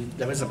yes,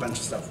 there was a bunch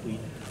of stuff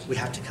we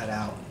had to cut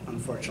out,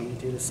 unfortunately,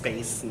 due to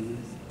space. And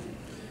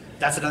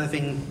that's another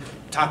thing,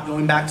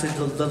 going back to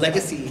the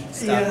legacy stuff,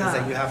 is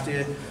that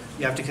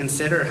you have to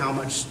consider how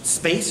much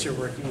space you're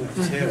working with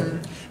too. Mm-hmm.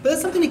 But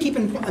that's something to keep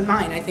in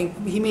mind. I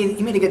think he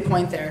made a good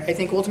point there. I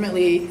think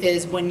ultimately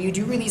is when you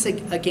do release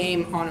a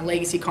game on a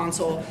legacy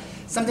console,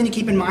 something to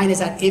keep in mind is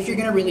that if you're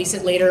going to release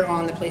it later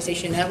on the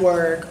PlayStation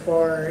Network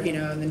or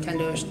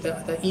Nintendo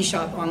the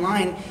eShop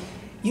online,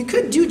 you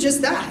could do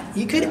just that.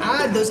 You could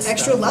add those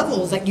extra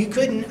levels that you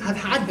couldn't have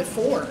had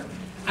before.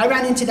 I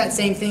ran into that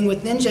same thing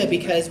with Ninja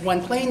because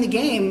when playing the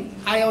game,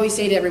 I always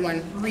say to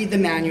everyone, read the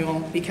manual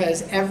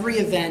because every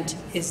event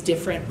is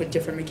different with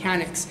different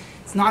mechanics.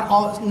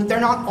 They're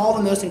not all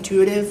the most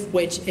intuitive,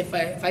 which if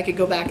I could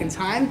go back in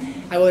time,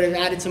 I would have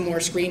added some more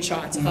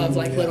screenshots of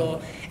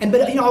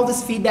but all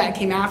this feedback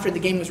came after the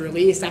game was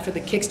released, after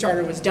the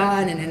Kickstarter was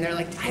done, and they're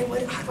like, how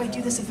do I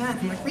do this event?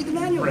 I'm like, read the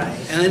manual. Right,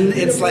 and then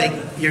it's like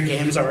your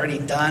game's already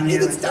done.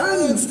 It's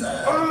done.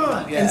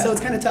 And so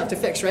it's kind of tough to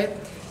fix, right?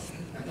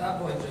 At that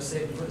point, just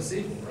save it for the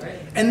sequel, right?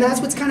 And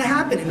that's what's kind of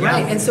happening,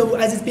 right? And so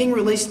as it's being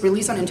released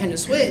on Nintendo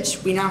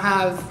Switch, we now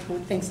have,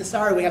 thanks to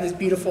Saru, we have this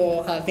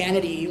beautiful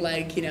vanity,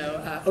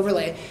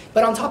 overlay.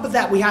 But on top of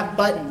that, we have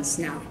buttons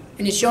now.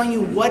 And it's showing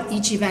you what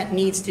each event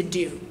needs to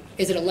do.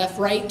 Is it a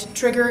left-right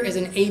trigger? Is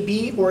it an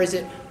A-B? Or is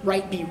it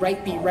right-B,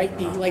 right-B,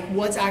 right-B? Like,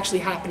 what's actually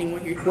happening?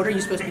 What are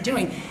you supposed to be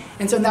doing?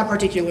 And so in that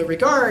particular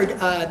regard,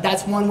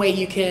 that's one way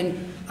you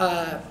can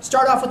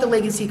start off with the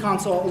legacy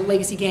console,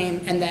 legacy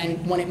game, and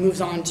then when it moves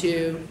on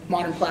to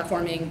modern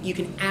platforming, you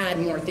can add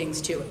more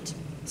things to it.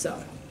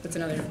 So that's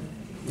another.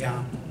 Yeah,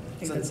 I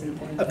think that's an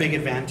important. A big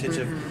advantage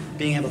of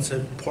being able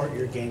to port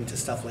your game to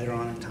stuff later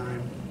on in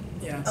time.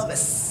 Yeah.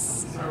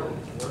 Elvis. So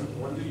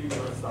when do you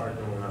want to start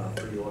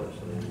doing pre-orders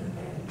for the game?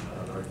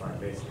 Notify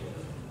basically.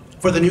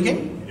 For the new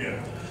game?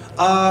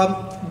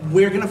 Yeah.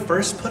 We're gonna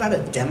first put out a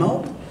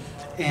demo,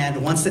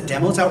 and once the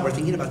demo's out, we're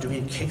thinking about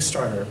doing a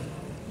Kickstarter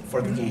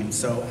for the game.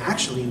 So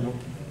actually,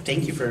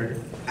 thank you for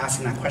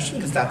asking that question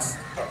because that's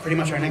pretty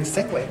much our next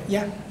segue.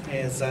 Yeah.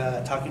 Is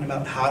talking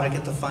about how to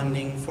get the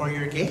funding for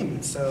your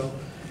game. So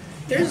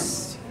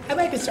I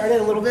might get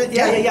started a little bit.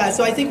 Yeah.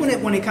 So I think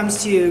when it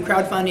comes to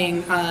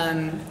crowdfunding,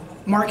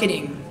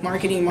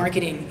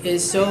 marketing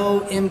is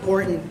so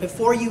important.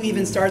 Before you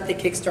even start the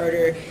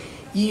Kickstarter,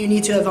 you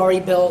need to have already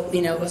built,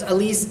 at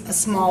least a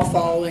small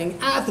following,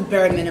 at the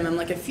bare minimum,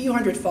 like a few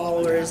hundred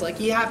followers.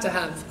 Like you have to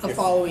have a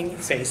following.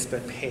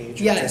 Facebook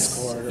page, or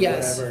Discord, or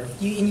whatever.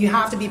 You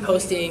have to be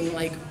posting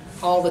like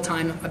all the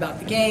time about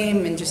the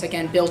game and just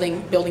again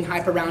building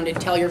hype around it.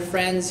 Tell your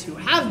friends who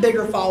have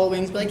bigger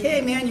followings, be like,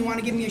 hey man, you want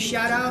to give me a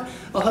shout out?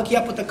 I'll hook you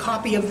up with a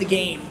copy of the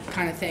game,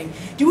 kind of thing.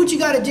 Do what you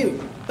got to do,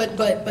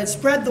 but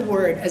spread the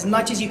word as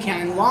much as you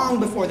can long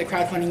before the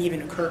crowdfunding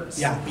even occurs.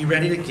 Yeah, be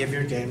ready to give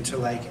your game to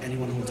like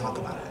anyone who will talk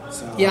about it.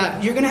 So yeah,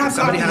 you're gonna have if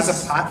somebody copies.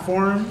 has a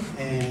platform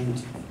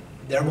and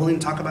they're willing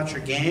to talk about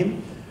your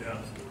game.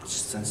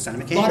 Just send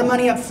them a A game. lot of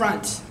money up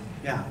front,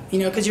 Yeah. you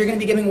know, because you're going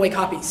to be giving away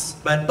copies.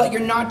 But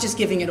you're not just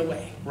giving it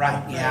away.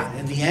 Right, yeah.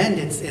 In the end,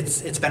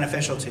 it's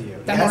beneficial to you.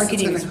 That yes,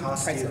 marketing it's is going to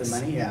cost you priceless. the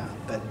money, yeah,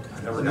 but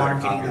never the got a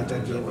marketing copy that they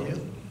of give it.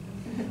 you.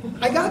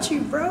 I got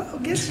you, bro. I'll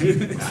get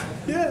you.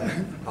 Yeah.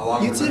 How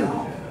long You has it too. been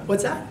out?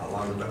 What's that? How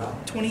long has it been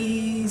out?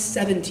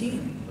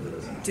 2017. Look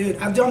at this. Dude,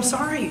 I'm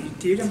sorry.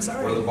 Dude, I'm We're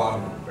sorry. the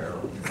bottom of the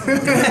barrel.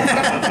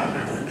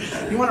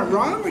 You want it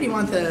ROM or do you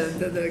want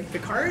the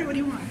card? What do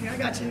you want? Yeah, I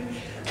got you.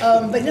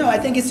 But no, I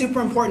think it's super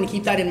important to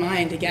keep that in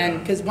mind again,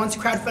 because once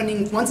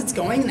crowdfunding, once it's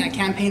going and that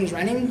campaign is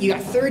running, you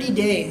got 30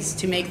 days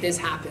to make this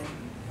happen.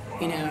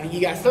 You know, you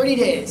got 30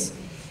 days.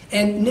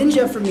 And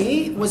Ninja for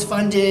me was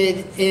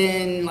funded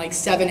in like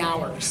 7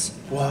 hours.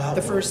 Wow.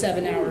 The first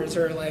 7 hours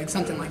or like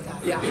something like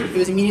that. Yeah, it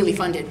was immediately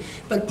funded.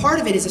 But part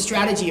of it is a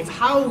strategy of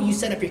how you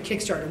set up your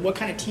Kickstarter. What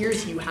kind of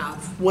tiers do you have?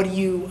 What do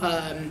you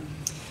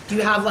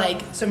have like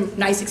some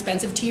nice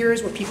expensive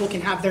tiers where people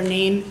can have their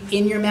name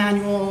in your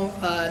manual?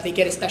 They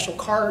get a special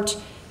cart.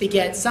 They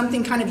get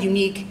something kind of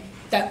unique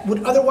that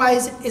would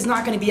otherwise is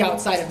not going to be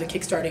outside of the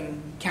Kickstarting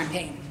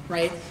campaign,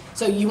 right?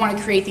 So you want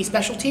to create these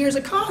special tiers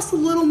that cost a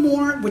little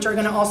more, which are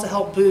going to also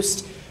help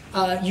boost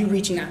you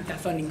reaching that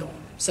funding goal.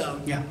 So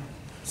Yeah.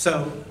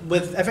 So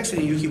with FX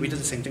and Yuki, we did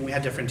the same thing. We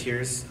had different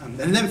tiers. And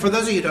then for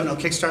those of you who don't know,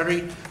 Kickstarter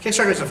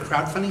is a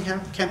crowdfunding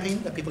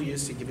campaign that people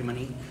use to give you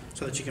money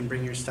so that you can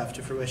bring your stuff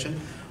to fruition.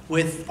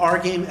 With our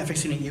game,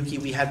 FX and Yuki,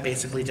 we had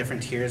basically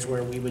different tiers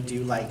where we would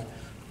do like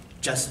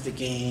just the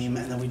game,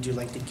 and then we do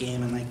like the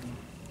game and like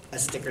a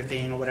sticker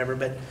thing or whatever.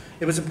 But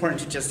it was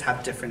important to just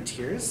have different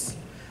tiers.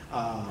 You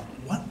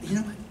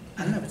know what?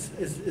 I don't know.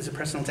 Is it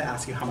personal to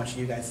ask you how much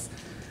you guys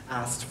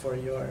asked for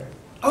your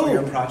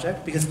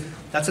project? Because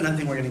that's another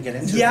thing we're going to get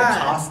into, Yeah. the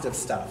cost of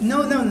stuff.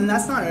 no,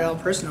 that's not at all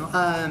personal.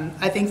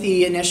 I think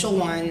the initial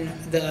one,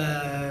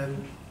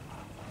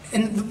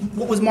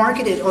 what was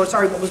marketed, or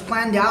sorry, what was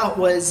planned out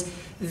was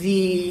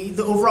the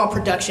overall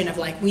production of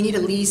like, we need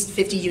at least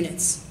 50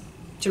 units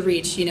to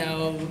reach, you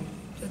know,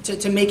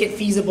 to make it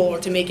feasible or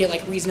to make it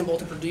like reasonable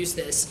to produce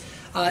this.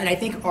 And I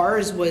think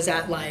ours was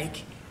at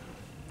like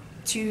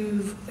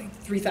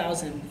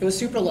 3,000. It was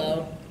super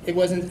low. It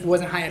wasn't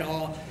high at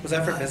all. Was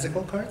that for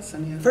physical cards?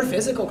 For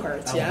physical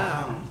cards, Oh,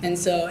 yeah. wow. And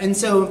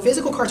so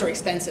physical cards are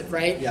expensive,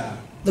 right? Yeah.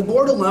 The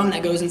board alone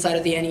that goes inside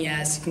of the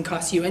NES can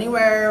cost you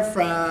anywhere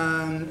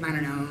from, I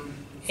don't know,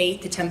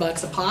 $8 to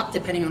 $10 a pop,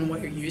 depending on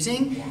what you're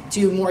using,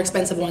 to more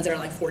expensive ones that are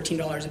like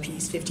 $14 a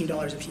piece,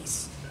 $15 a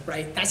piece,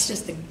 right? That's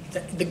just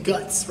the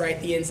guts, right?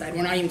 The inside.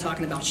 We're not even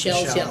talking about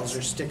shells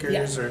or stickers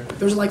Yeah. or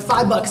Those are like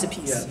 $5 a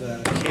piece. yeah,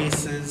 the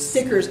cases.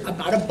 Stickers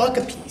about $1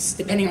 a piece,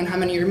 depending on how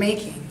many you're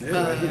making.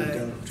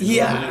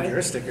 Yeah.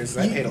 Your stickers,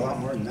 I paid a lot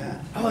more than that.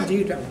 Oh,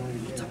 dude,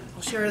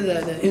 I'll share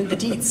the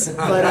deets.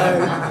 But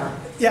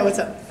yeah, what's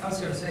up? I was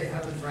gonna say,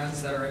 having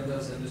friends that are in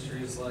those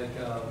industries, like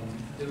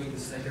doing the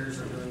stickers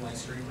or doing like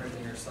screen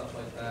printing or stuff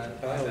like that,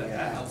 Oh, that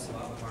yeah. helps a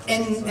lot with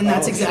marketing. And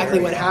that's Oh, exactly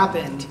sure, what yeah.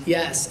 happened.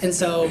 Yes. And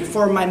so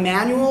for my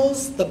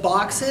manuals, the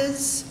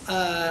boxes,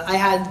 I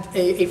had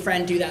a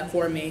friend do that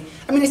for me.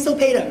 I mean, I still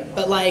paid him,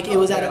 but like it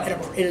was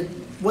it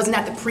wasn't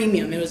at the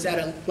premium. It was at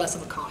a less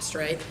of a cost,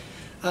 right?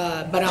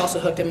 But I also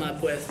hooked him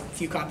up with a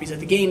few copies of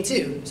the game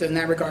too. So in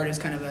that regard, it's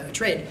kind of a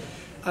trade.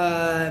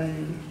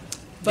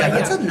 But yeah,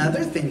 that's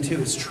another thing too,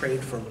 is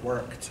trade for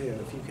work too.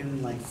 If you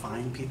can like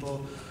find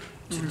people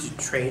to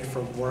trade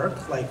for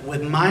work. Like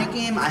with my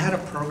game, I had a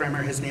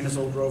programmer, his name is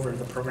Old Rover,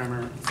 the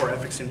programmer for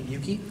FX and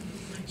Yuki.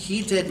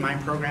 He did my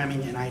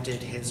programming and I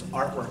did his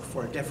artwork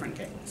for a different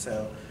game.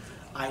 So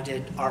I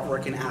did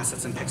artwork and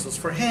assets and pixels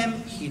for him.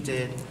 He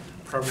did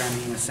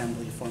programming and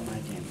assembly for my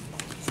game.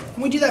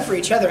 And we do that for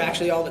each other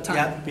actually all the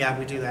time. Yeah,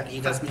 we do that. He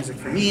does music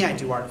for me, I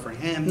do art for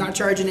him. I'm not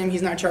charging him,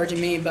 he's not charging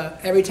me, but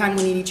every time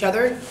we need each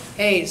other,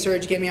 hey,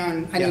 Serge, get me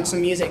on, I Yeah. need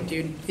some music,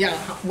 dude. Yeah,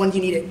 when do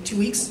you need it? 2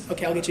 weeks?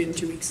 Okay, I'll get you in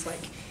 2 weeks. Like,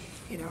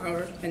 you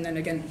know, and then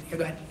again, yeah,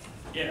 go ahead.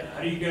 Yeah,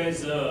 how do you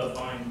guys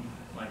find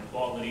like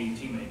quality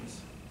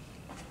teammates?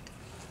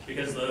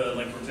 Because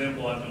like for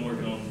example, I've been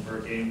working on for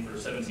a game for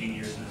 17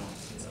 years now.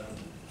 It's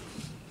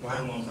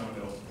a long time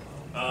ago.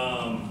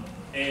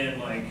 And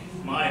like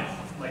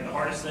the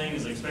hardest thing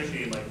is, like,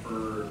 especially like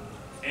for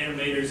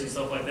animators and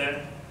stuff like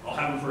that, I'll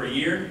have them for a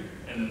year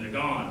and then they're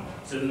gone.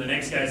 So then the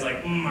next guy's like,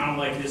 I don't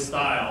like this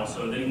style.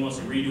 So then he wants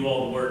to redo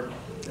all the work.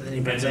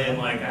 And then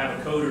like I have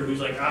a coder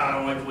who's like, I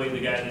don't like the way the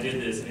guy that did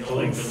this, and he'll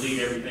like delete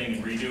everything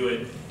and redo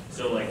it.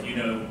 So like, you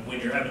know, when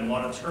you're having a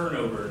lot of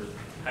turnover,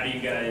 how do you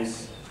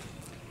guys?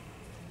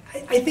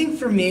 I think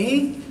for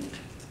me,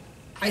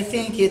 I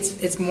think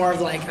it's more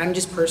of like, I'm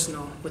just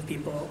personal with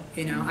people,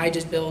 you know, I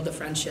just build a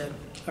friendship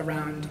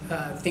around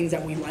things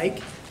that we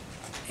like.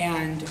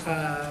 And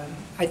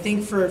I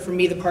think for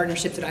me, the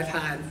partnerships that I've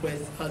had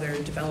with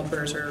other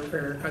developers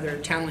or other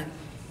talent,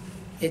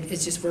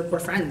 it's just we're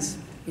friends.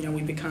 You know,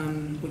 we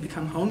become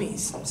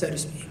homies, so to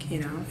speak. You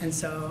know, and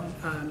so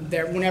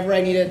whenever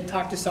I need to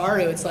talk to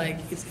Saru, it's like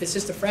it's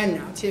just a friend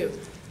now too.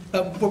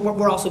 But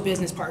we're also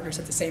business partners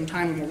at the same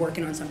time, and we're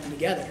working on something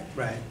together.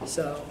 Right.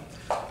 So.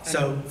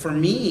 So for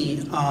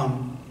me,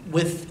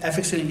 with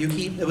FX and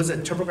Yuki, it was a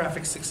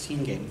TurboGrafx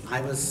 16 game.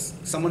 I was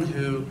someone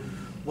who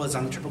was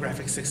on the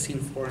TurboGrafx 16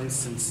 forums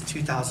since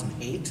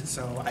 2008,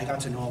 so I got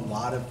to know a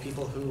lot of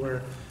people who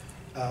were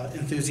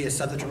enthusiasts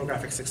of the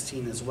TurboGrafx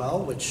 16 as well,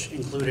 which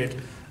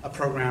included a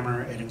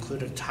programmer, it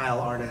included a tile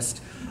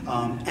artist,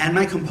 and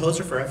my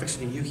composer for FX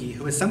and Yuki,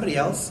 who is somebody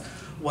else,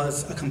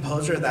 was a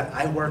composer that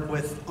I work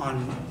with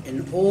on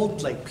an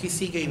old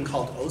PC game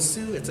called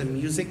Osu. It's a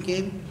music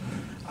game.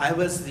 I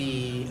was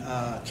the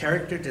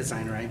character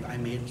designer. I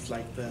made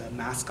the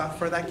mascot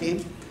for that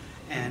game,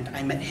 and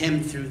I met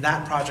him through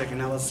that project,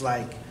 and I was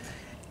like,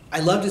 I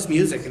loved his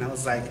music, and I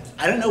was like,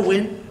 I don't know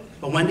when,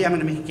 but one day I'm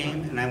gonna make a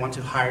game and I want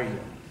to hire you.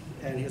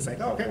 And he was like,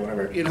 oh, okay,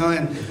 whatever,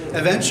 and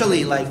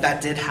eventually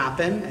that did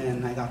happen,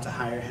 and I got to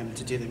hire him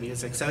to do the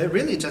music. So it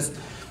really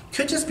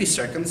could just be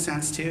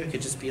circumstance too. It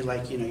could just be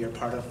you're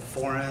part of a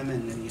forum,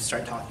 and then you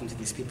start talking to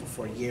these people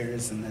for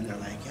years, and then they're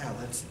like, yeah,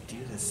 let's do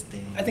this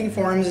thing. I think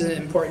forums is an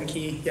important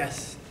key,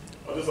 yes.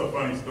 Oh, this is a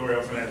funny story. I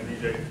was going to ask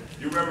DJ.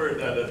 You remember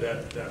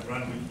that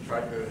run we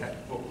tried to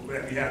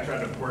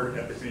trying to port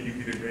FX and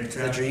Yuki to Dreamcast?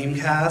 The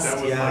Dreamcast,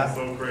 that was yeah.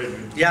 so crazy.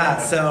 Yeah,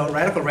 so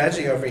right up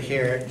Reggie over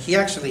here, he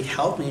actually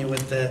helped me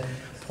with the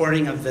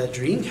porting of the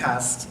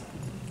Dreamcast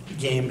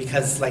game,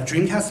 because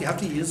Dreamcast, you have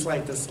to use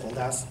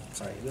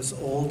this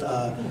old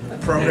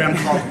program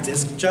called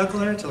Disk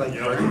Juggler to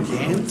burn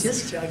games.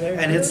 Disk Juggler.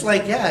 And it's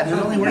and it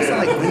only works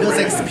on Windows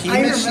XP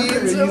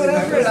machines or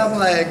whatever. And I'm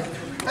like,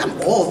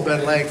 I'm old,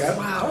 but wow, I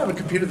don't have a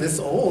computer this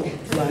old.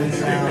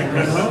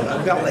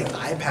 I've got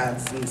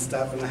iPads and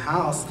stuff in the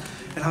house.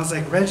 And I was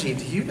like, Reggie,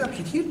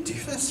 can you do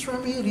this for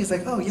me? And he's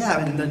like, oh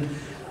yeah. And then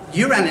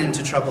you ran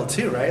into trouble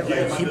too, right?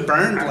 He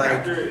burned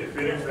after it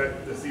finished,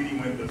 the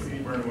CD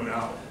burn went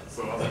out.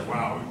 So I was like,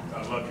 wow,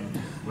 I love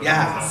you.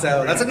 Yeah,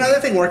 so that's another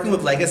thing working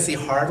with legacy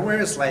hardware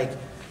is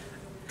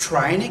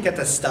trying to get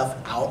the stuff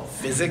out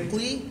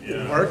physically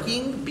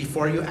working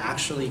before you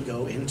actually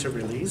go into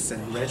release.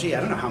 And Reggie, I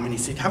don't know how many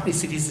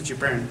CDs did you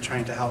burn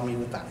trying to help me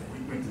with that?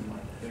 We went to I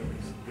think it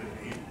was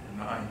 8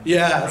 or 9.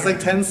 Yeah,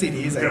 it's 10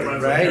 CDs, I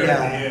think, right?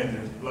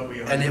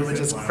 Yeah. And it would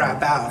just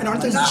crap out. And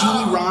aren't those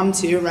GD-ROM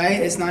too, right?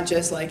 It's not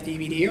just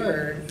DVD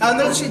or... Oh,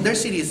 no, they're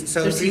CDs.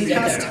 So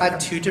Dreamcast had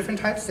two different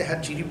types. They had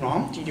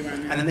GD-ROM,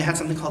 and then they had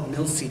something called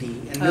Mil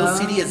CD. And Mil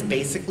CD is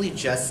basically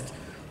just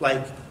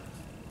a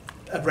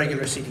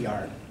regular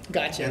CDR.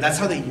 Gotcha. And that's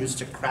how they used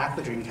to crack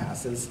the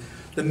Dreamcast.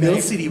 The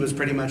Mil CD was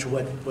pretty much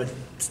what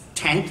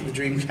tanked the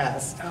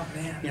Dreamcast. Oh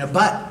man.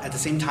 But at the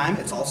same time,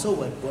 it's also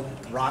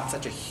what brought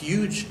such a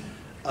huge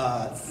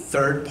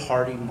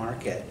third-party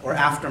market or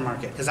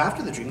aftermarket. Because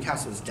after the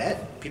Dreamcast was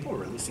dead, people were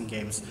releasing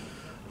games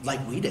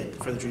like we did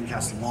for the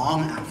Dreamcast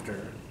long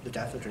after the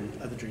death of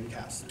the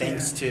Dreamcast,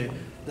 thanks to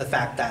the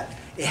fact that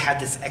it had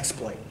this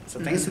exploit. So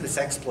thanks to this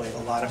exploit,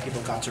 a lot of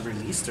people got to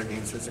release their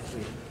games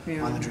physically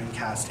on the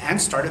Dreamcast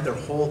and started their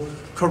whole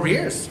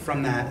careers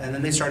from that. And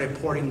then they started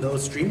porting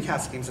those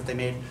Dreamcast games that they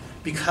made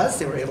because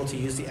they were able to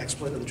use the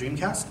exploit of the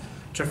Dreamcast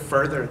to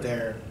further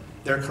their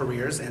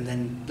careers. And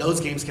then those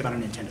games came out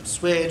on Nintendo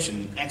Switch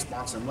and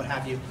Xbox and what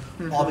have you,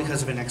 all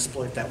because of an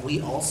exploit that we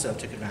also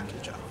took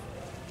advantage of.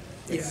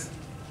 Yes.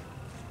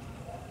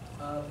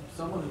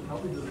 Someone who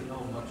probably doesn't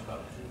know much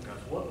about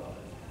Dreamcast,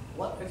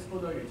 what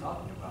exploit are you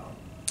talking about?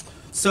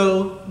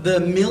 So the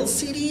Mil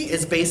CD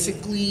is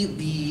basically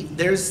the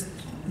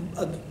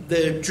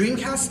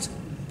Dreamcast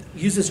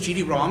uses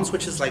GD-ROMs,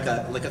 which is like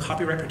a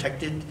copyright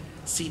protected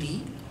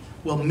CD.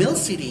 Well, Mil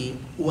CD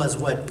was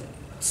what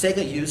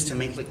Sega used to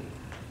make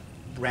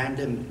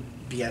random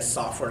BS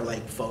software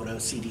like photo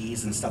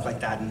CDs and stuff like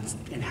that,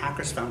 and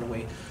hackers found a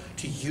way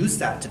to use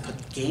that to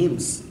put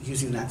games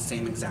using that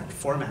same exact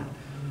format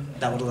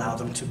that would allow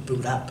them to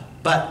boot up.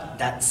 But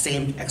that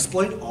same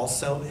exploit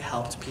also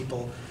helped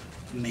people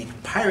make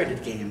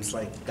pirated games.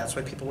 That's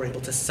why people were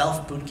able to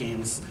self-boot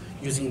games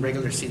using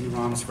regular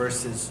CD-ROMs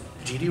versus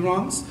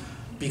GD-ROMs,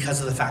 because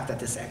of the fact that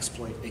this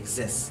exploit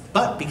exists.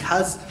 But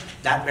because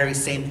that very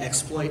same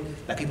exploit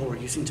that people were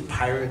using to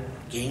pirate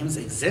games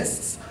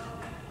exists,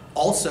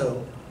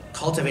 also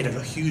cultivated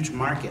a huge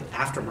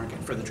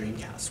aftermarket for the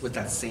Dreamcast with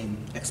that same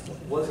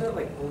exploit. Wasn't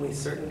it only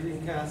certain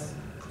Dreamcasts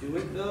do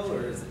it though,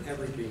 or is it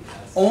every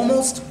Dreamcast?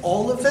 Almost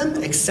all of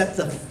them, except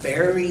the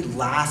very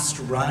last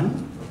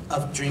run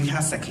of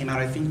Dreamcast that came out,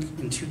 I think,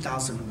 in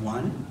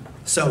 2001.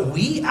 So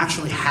we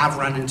actually have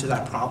run into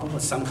that problem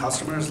with some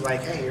customers,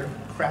 hey, your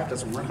crap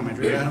doesn't work on my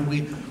Dreamcast. And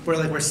we're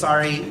like,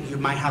 you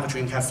might have a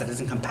Dreamcast that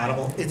isn't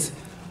compatible. It's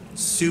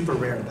super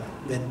rare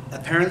though.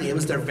 Apparently it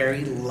was their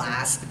very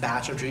last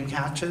batch of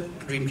Dreamcasts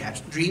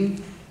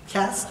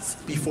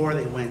before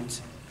they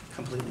went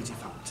completely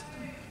defunct.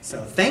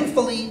 So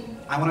thankfully,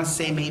 I want to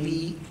say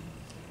maybe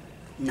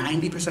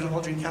 90% of all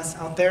Dreamcasts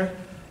out there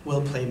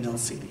will play Mil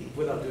CD.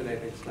 Without doing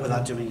anything.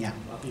 Without doing,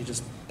 you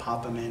just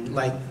pop them in.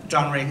 Like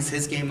John Riggs,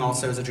 his game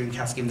also is a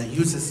Dreamcast game that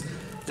uses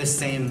the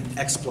same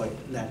exploit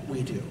that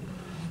we do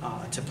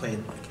to play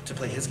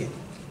his game.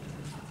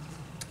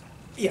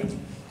 Yeah.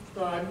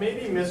 I may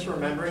be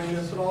misremembering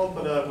this at all,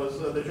 but was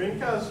the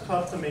Dreamcast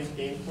tough to make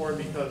games for?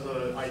 Because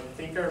I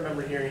think I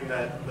remember hearing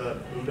that the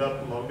boot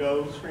up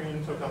logo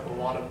screen took up a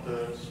lot of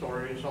the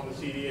storage on the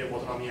CD. It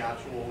wasn't on the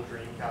actual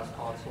Dreamcast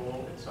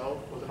console itself.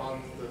 Was it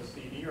on the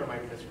CD, or am I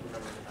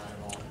misremembering that at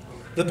all?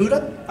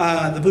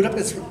 The boot up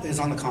is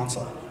on the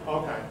console.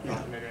 Okay.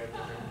 Yeah.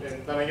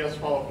 And then I guess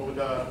follow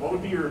up, what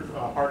would be your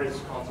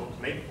hardest console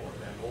to make for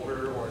then?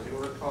 Older or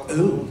newer consoles?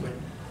 Ooh.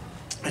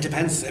 It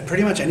depends.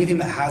 Pretty much anything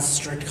that has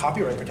strict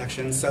copyright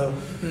protection. So,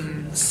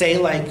 say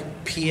like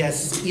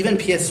even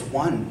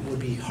PS1 would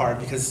be hard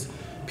because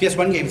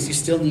PS1 games you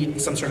still need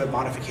some sort of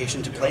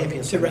modification to play a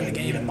PS1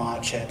 game. You need a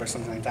mod chip or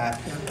something like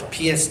that. Yeah.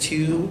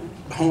 PS2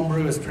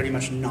 homebrew is pretty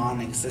much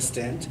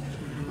non-existent.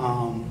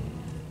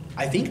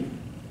 I think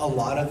a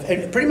lot of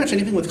pretty much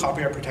anything with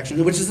copyright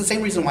protection, which is the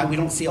same reason why we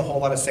don't see a whole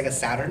lot of Sega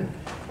Saturn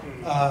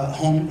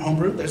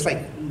homebrew. There's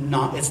like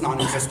it's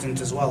non-existent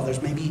as well.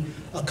 There's maybe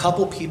a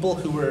couple people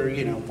who were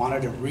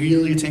wanted to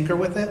really tinker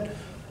with it,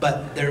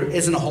 but there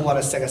isn't a whole lot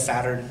of Sega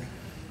Saturn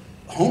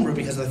homebrew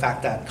because of the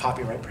fact that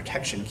copyright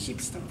protection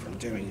keeps them from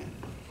doing it.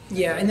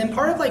 Yeah, and then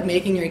part of like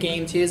making your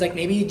game too is like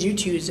maybe you do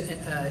choose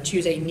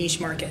a niche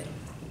market.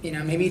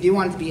 Maybe you do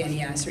want it to be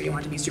NES or you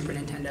want it to be Super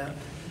Nintendo.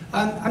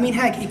 I mean,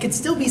 heck, it could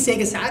still be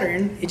Sega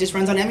Saturn. It just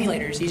runs on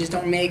emulators. You just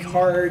don't make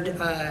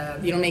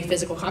you don't make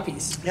physical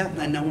copies. Yeah,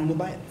 and no one will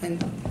buy it.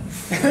 And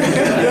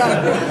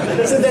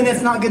yeah. So then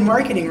it's not good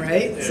marketing,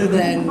 right? Yeah. So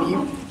then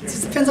it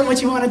just depends on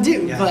what you want to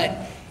do. Yeah. But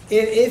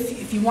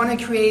if you want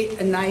to create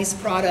a nice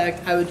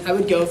product, I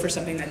would go for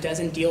something that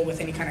doesn't deal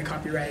with any kind of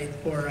copyright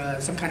or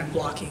some kind of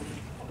blocking.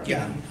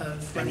 Yeah,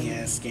 of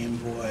NES, Game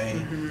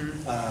Boy.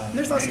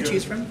 There's lots to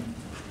choose from.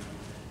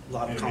 A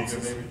lot of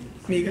consoles.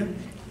 Amiga.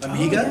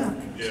 Amiga?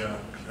 Oh, yeah,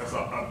 that's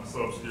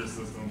so obscure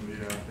system.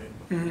 Yeah,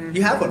 I think.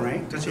 You have one,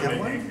 right? Don't you have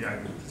one? Yeah.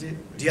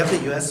 Do you have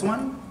the US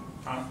one?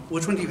 Huh?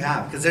 Which one do you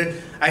have? Because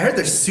I heard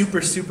they're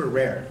super, super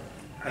rare.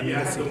 I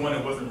had the one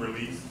that wasn't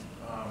released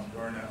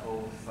during that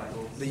whole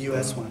cycle. The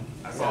US one.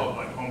 I saw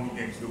like homebrew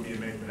games still being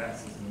made for that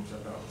system, which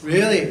I thought was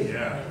really?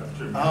 Yeah, that's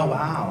true. Oh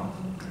wow.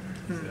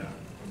 Yeah.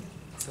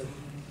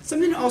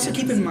 Something to also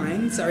keep in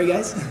mind. Sorry,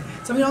 guys.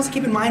 Something to also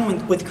keep in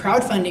mind with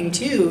crowdfunding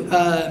too.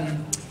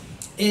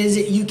 Is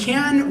you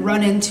can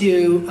run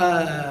into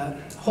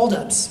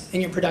holdups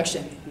in your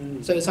production.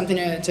 So it's something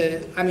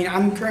I mean,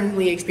 I'm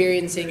currently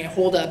experiencing a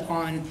holdup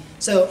on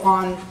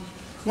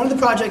one of the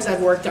projects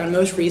I've worked on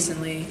most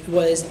recently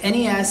was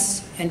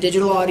NES and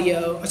digital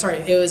audio. Sorry,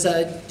 it was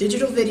a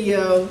digital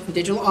video,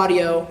 digital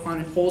audio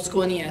on an old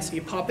school NES.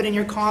 You pop it in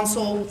your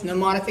console with no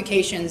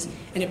modifications,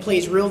 and it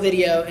plays real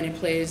video and it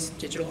plays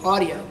digital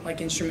audio,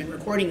 like instrument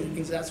recording and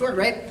things of that sort,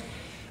 right?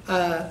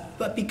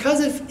 But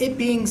because of it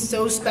being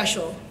so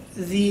special,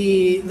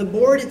 the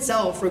board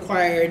itself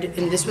required,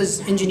 and this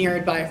was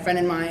engineered by a friend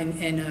of mine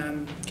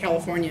in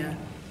California,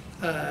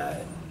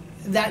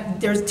 that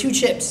there's 2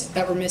 chips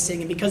that were missing,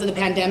 and because of the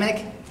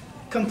pandemic,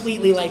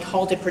 completely like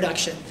halted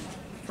production,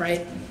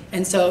 right?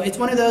 And so it's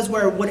one of those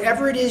where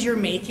whatever it is you're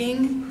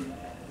making,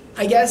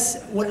 I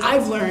guess what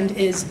I've learned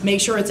is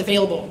make sure it's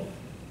available.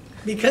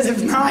 Because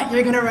if not,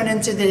 you're gonna run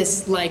into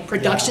this like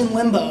production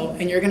limbo,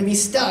 and you're gonna be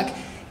stuck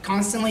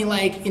constantly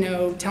like,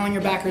 telling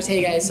your backers,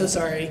 hey guys, so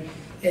sorry.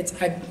 It's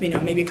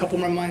maybe a couple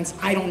more months.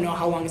 I don't know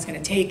how long it's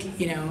going to take.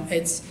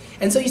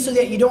 So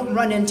that you don't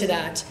run into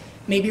that.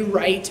 Maybe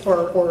write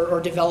or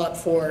develop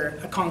for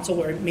a console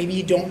where maybe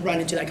you don't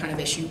run into that kind of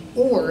issue,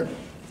 or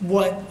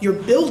what you're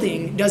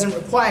building doesn't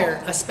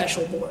require a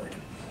special board.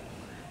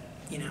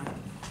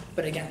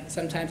 But again,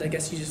 sometimes I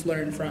guess you just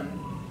learn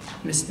from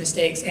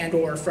mistakes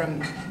and/or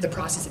from the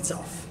process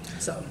itself.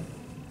 So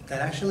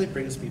that actually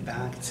brings me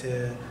back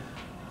to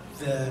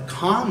the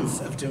cons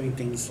of doing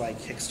things like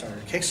Kickstarter.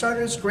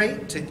 Kickstarter is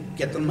great to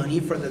get the money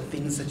for the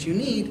things that you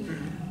need,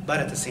 but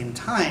at the same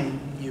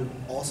time, you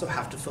also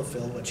have to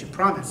fulfill what you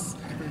promise.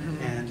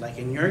 And like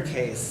in your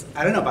case,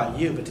 I don't know about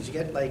you, but did you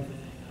get like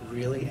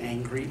really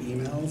angry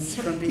emails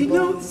from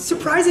people?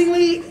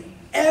 Surprisingly,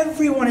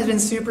 everyone has been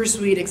super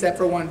sweet except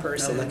for one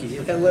person. No, lucky you.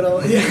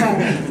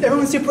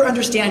 Everyone's super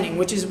understanding,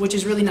 which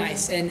is really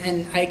nice.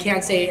 And I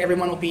can't say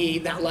everyone will be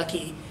that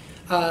lucky.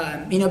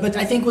 But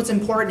I think what's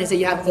important is that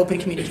you have open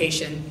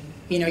communication.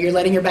 You're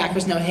letting your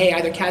backers know, hey,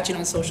 either catch it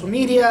on social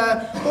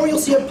media, or you'll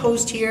see a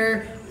post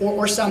here,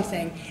 or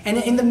something. And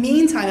in the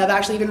meantime, I've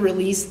actually even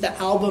released the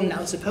album that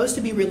was supposed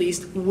to be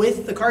released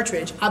with the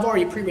cartridge. I've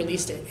already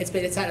pre-released it.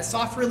 It's had a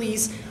soft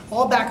release.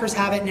 All backers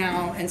have it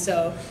now, and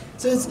so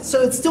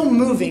it's still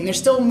moving. There's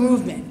still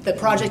movement. The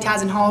project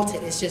hasn't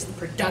halted. It's just the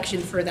production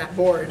for that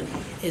board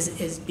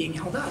is being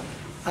held up.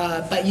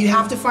 But you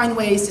have to find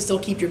ways to still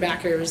keep your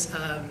backers.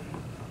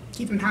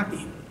 Keep them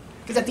happy.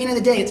 Because at the end of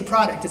the day, it's a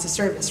product, it's a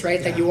service,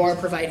 right, that you are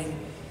providing.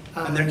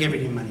 And they're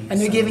giving you money.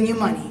 And they're giving you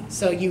money.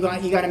 So you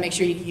got to make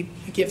sure you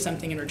give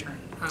something in return.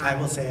 I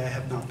will say I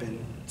have not been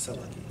so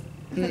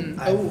lucky.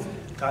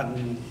 I've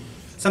gotten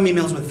some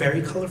emails with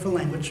very colorful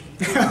language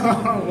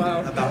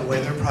about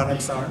where their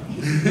products are.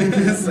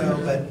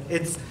 But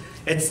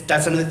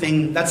that's another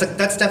thing.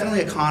 That's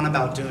definitely a con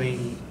about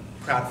doing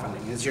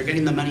crowdfunding, is you're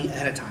getting the money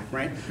ahead of time,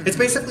 right? It's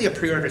basically a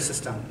pre-order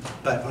system,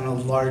 but on a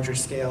larger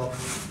scale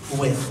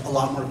with a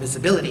lot more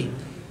visibility.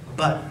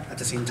 But at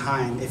the same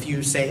time, if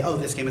you say, oh,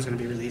 this game is going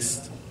to be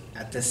released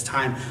at this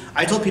time.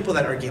 I told people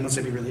that our game was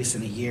going to be released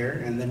in a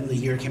year, and then the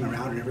year came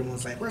around and everyone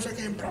was like, where's our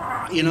game?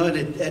 You know, and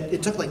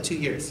it took like 2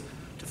 years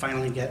to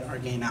finally get our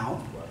game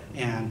out.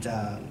 And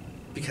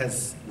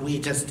because we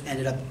just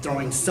ended up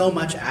throwing so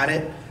much at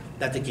it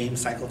that the game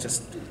cycle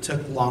just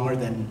took longer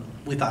than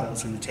we thought it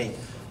was going to take.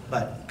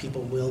 But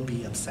people will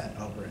be upset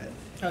over it.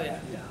 Oh yeah.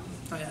 Yeah.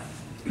 Oh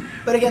yeah.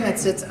 But again,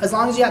 it's as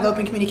long as you have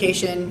open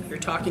communication, you're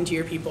talking to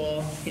your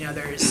people, you know,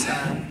 there's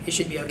it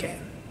should be okay.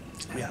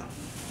 Yeah.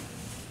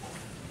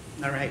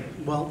 All right.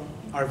 Well,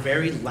 our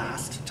very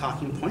last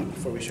talking point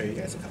before we show you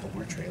guys a couple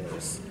more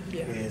trailers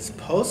is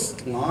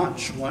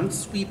post-launch.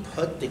 Once we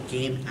put the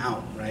game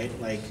out, right?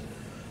 Like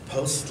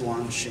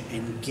post-launch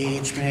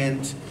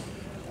engagement.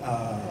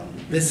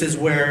 This is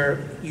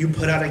where you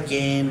put out a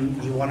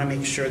game, you want to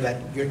make sure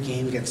that your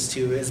game gets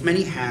to as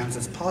many hands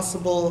as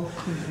possible.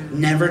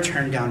 Never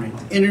turn down an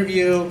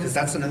interview, because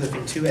that's another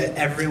thing too.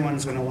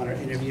 Everyone's going to want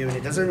to interview, and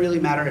it doesn't really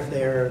matter if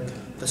they're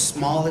the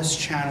smallest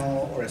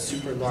channel or a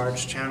super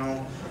large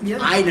channel. Yeah.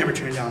 I never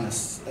turn down a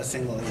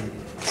single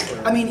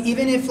interview. I mean,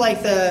 even if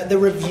like the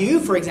review,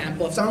 for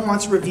example, if someone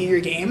wants to review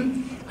your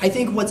game, I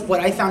think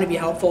what I found to be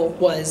helpful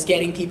was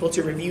getting people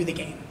to review the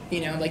game. You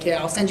know, like, yeah,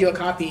 I'll send you a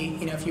copy,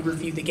 you know, if you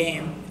review the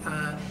game.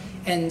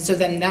 And so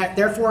then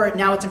therefore,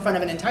 now it's in front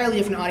of an entirely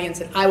different audience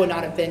that I would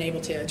not have been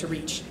able to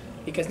reach,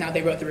 because now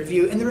they wrote the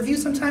review. And the review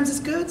sometimes is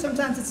good,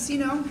 sometimes it's, you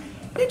know,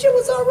 Ninja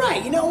was all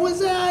right. You know, it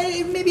was,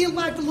 maybe it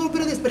lacked a little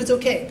bit of this, but it's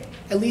okay.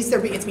 At least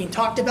it's being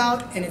talked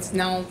about, and it's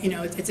now, you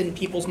know, it's in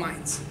people's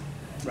minds.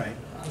 Right.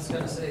 I was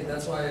going to say,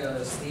 that's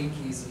why Steam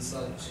keys and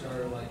such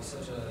are like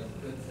such a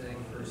good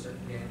thing for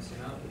certain games, you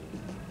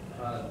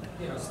know?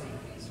 You know, Steam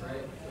keys,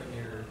 right? When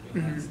you're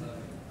doing that stuff.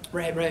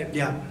 Right.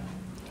 Yeah.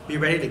 Be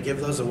ready to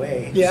give those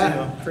away.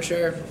 Yeah, for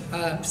sure.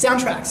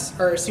 Soundtracks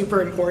are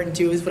super important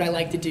too, is what I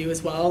like to do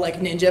as well. Like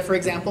Ninja, for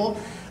example.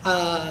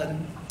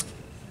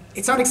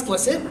 It's not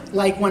explicit,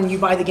 like when you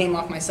buy the game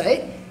off my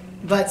site,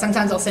 but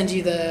sometimes I'll send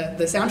you the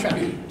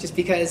soundtrack, just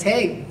because,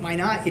 hey, why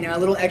not? You know, a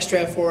little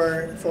extra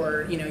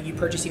for you know, you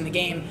purchasing the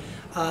game.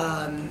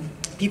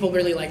 People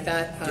really like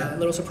that.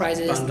 Little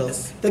surprises.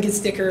 Bundles. They'll get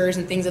stickers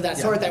and things of that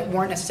sort that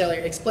weren't necessarily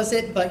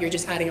explicit, but you're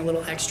just adding a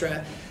little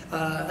extra.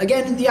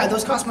 Again, yeah,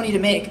 those cost money to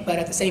make, but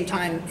at the same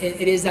time,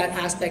 it is that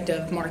aspect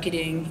of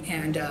marketing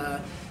and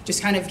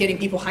just kind of getting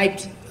people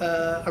hyped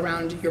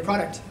around your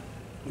product.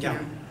 Yeah.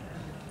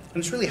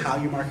 And it's really how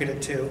you market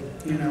it too,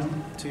 you know,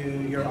 to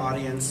your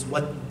audience.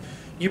 What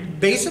you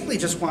basically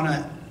just want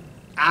to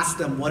ask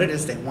them what it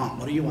is they want.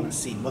 What do you want to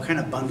see? What kind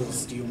of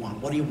bundles do you want?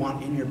 What do you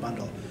want in your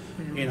bundle?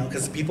 You know,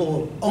 because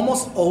people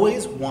almost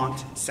always want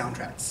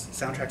soundtracks.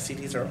 Soundtrack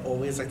CDs are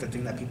always like the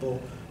thing that people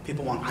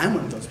want. I'm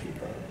one of those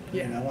people.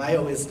 You know, I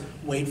always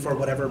wait for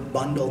whatever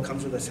bundle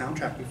comes with a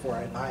soundtrack before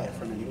I buy it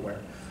from anywhere.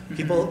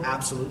 People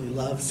absolutely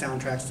love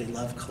soundtracks. They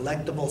love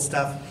collectible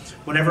stuff.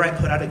 Whenever I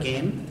put out a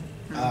game,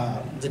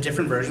 the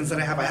different versions that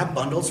I have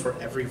bundles for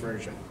every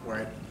version, where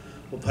I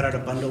will put out a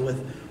bundle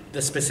with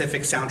the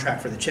specific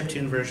soundtrack for the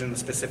chiptune version, the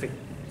specific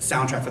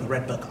soundtrack for the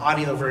Red Book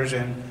audio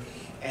version,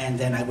 and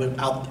then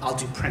I'll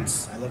do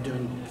prints. I love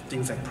doing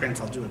things like prints.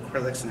 I'll do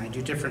acrylics, and I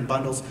do different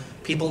bundles.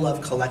 People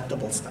love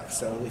collectible stuff.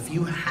 So if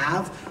you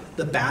have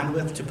the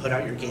bandwidth to put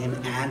out your game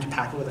and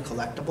pack it with a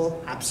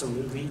collectible,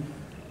 absolutely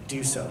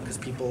do so, because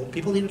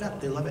people eat it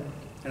up. They love it.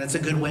 And it's a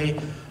good way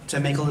to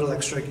make a little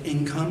extra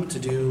income to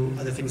do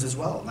other things as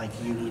well. Like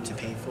you need to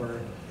pay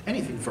for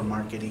anything, for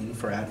marketing,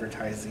 for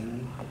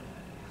advertising,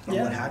 or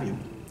what have you.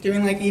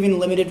 Doing like even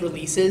limited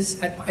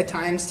releases at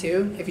times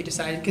too, if you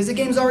decide, because the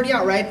game's already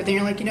out, right? But then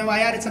you're like, you know, I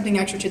added something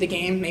extra to the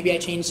game. Maybe I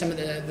changed some of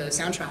the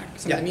soundtrack,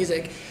 some of the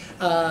music.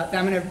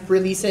 I'm going to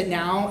release it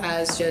now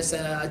as just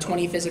a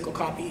 20 physical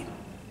copy,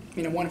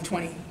 you know, 1 of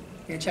 20.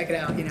 You're gonna check it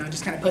out, you know,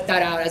 just kind of put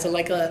that out as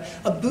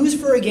a boost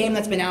for a game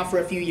that's been out for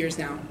a few years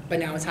now, but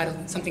now it's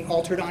had something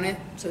altered on it,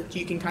 so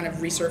you can kind of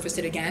resurface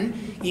it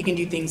again. You can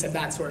do things of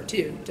that sort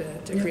too,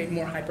 to create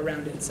more hype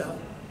around it. So,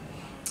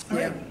 all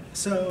right.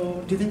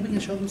 So, do you think we can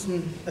show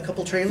them a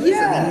couple trailers, and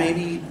then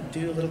maybe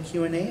do a little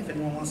Q&A if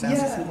anyone wants to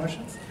ask us some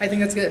questions? I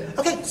think that's good.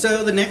 Okay,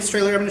 so the next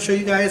trailer I'm going to show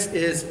you guys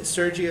is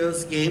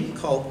Sergio's game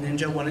called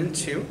Ninja 1 and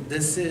 2.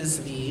 This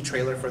is the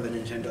trailer for the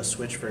Nintendo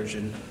Switch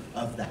version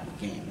of that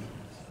game.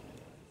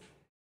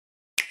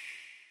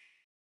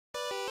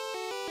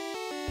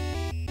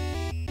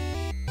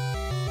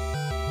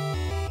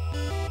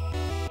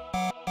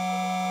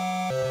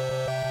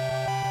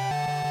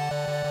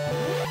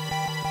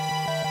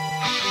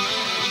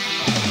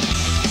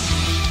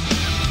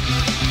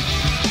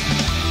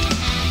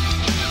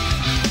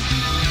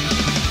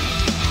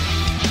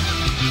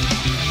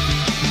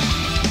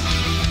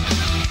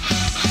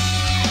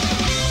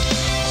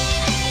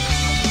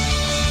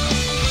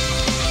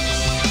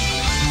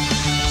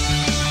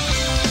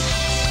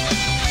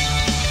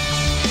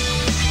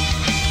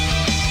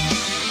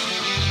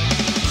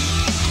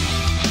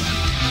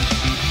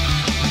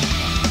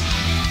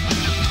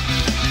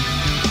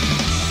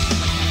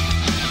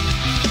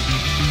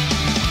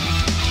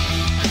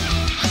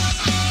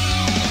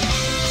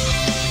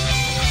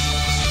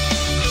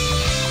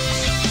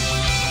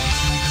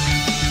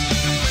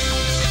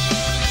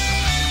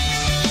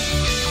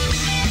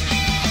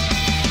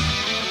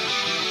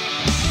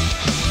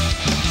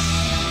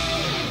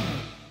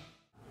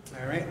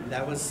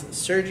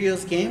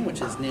 Sergio's game, which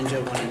is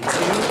Ninja 1 and 2.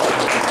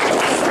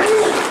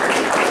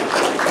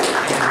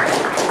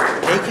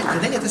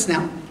 Can they get this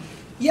now?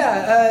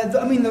 Yeah,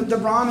 I mean, the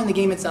ROM and the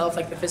game itself,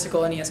 like the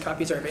physical NES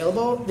copies are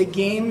available. The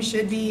game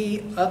should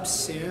be up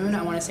soon,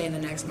 I want to say in the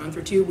next month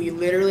or two. We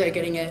literally are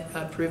getting it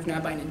approved now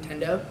by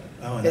Nintendo.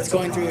 Oh, and that's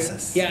going through,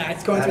 yeah,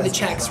 it's going through the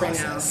checks right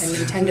now, and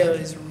Nintendo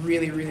is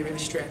really, really, really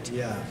strict.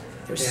 Yeah.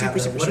 They're super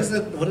strict.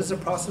 What is the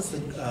process? They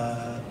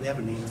have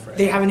a name for it.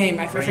 They have a name.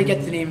 I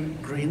forget the name.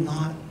 Green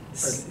lot? Or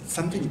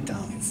something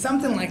dumb.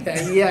 Something like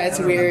that. Yeah, it's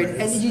weird.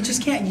 And you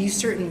just can't use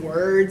certain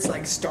words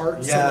like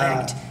start,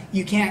 select.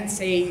 You can't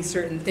say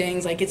certain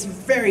things. Like it's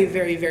very,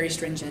 very, very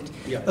stringent.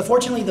 Yep. But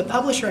fortunately, the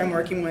publisher I'm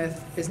working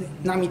with is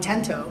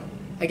Namitento.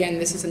 Again,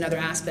 this is another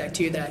aspect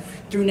too that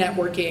through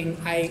networking,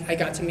 I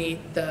got to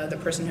meet the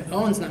person who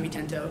owns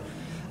Namitento.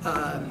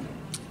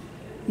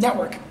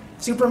 Network,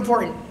 super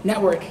important.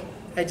 Network.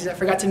 I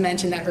forgot to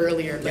mention that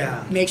earlier,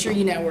 but make sure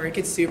you network.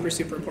 It's super,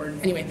 super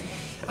important. Anyway,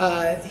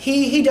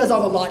 he does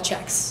all the lot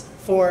checks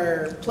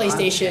for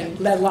PlayStation.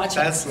 Lot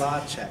checks. That's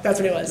lot check.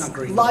 That's what it was.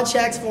 Lot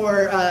checks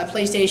for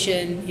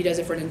PlayStation. He does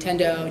it for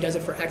Nintendo. He does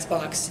it for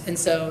Xbox. And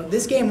so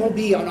this game will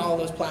be on all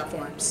those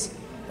platforms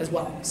as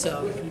well.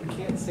 So you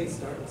can't say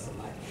start and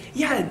select.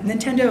 Yeah,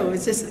 Nintendo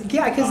is just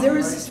because there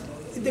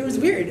was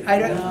weird. I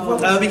don't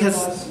know.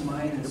 Because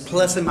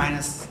plus and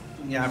minus.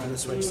 Yeah, for the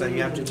Switch, so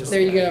you have to just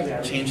there you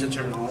go. Change the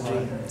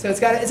terminology. So it's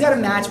got to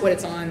match what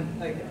it's on.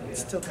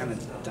 It's still kind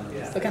of dumb.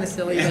 Still kind of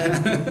silly.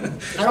 Yeah.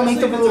 I don't make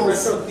the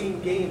rules.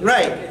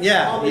 Right?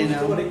 Yeah. You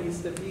know what it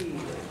used to be.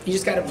 You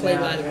just got to play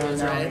by the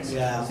rules, right?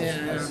 Yeah.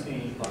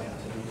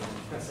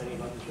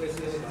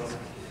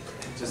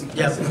 Just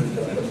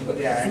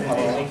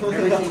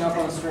everything up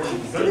on screen.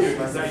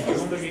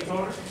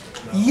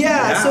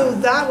 Yeah, so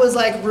that was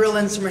like real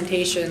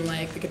instrumentation,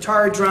 like the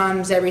guitar,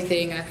 drums,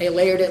 everything. I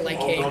layered it like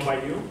cake. Done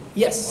by you?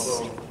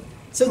 Yes.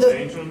 So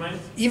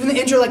even the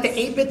intro, like the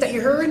 8-bit that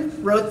you heard,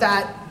 wrote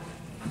that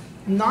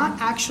not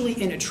actually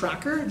in a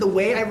tracker. The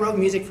way I wrote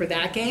music for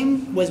that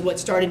game was what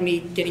started me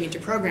getting into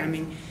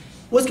programming.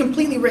 Was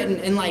completely written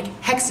in like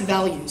hex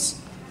values.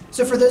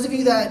 So for those of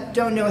you that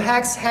don't know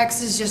hex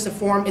is just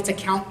it's a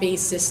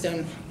count-based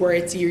system where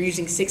you're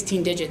using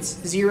 16 digits,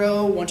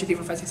 0, 1, 2, 3,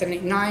 4, 5, 6, 7,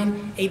 8,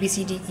 9, A, B,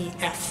 C, D, E,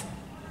 F.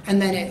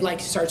 And then it like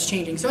starts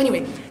changing. So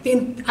anyway,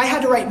 I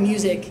had to write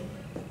music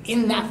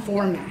in that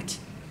format.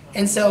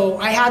 And so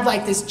I had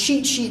like this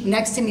cheat sheet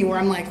next to me where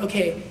I'm like,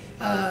 okay,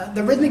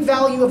 the rhythmic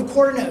value of a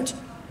quarter note,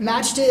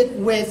 matched it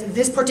with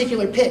this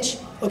particular pitch.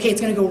 Okay, it's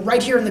gonna go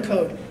right here in the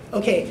code.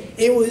 Okay,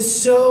 it was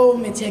so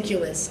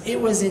meticulous. It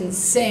was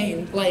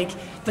insane.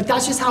 But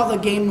that's just how the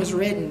game was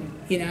written,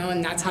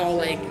 and that's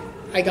how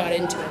I got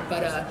into it.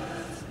 But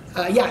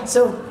yeah,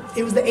 so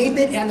it was the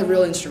 8-bit and the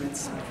real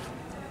instruments.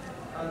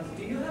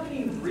 Do you have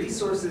any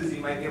resources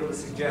you might be able to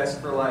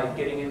suggest for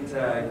getting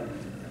into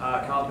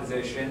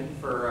composition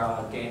for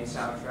game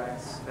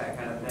soundtracks, that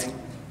kind of thing?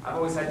 I've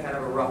always had kind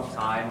of a rough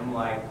time,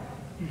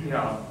 you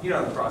know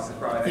the process,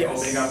 probably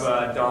opening up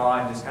a DAW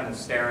and just kind of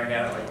staring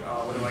at it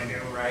oh, what do I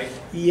do, right?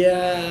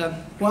 Yeah,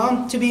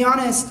 well, to be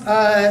honest,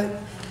 I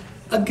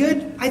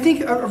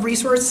think a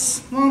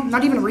resource, well,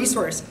 not even a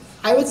resource.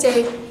 I would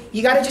say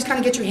you got to just kind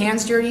of get your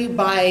hands dirty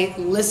by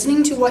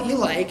listening to what you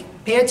like,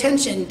 pay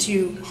attention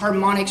to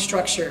harmonic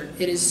structure.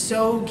 It is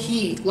so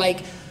key.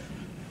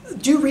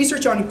 Do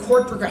research on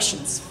chord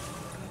progressions.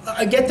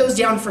 Get those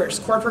down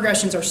first. Chord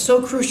progressions are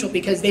so crucial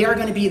because they are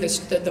going to be the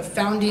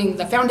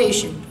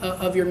foundation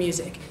of your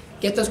music.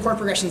 Get those chord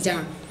progressions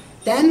down.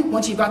 Then,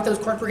 once you've got those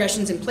chord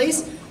progressions in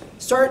place,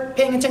 start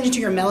paying attention to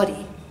your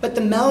melody. But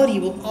the melody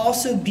will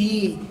also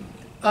be,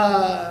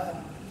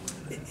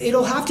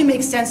 it'll have to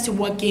make sense to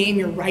what game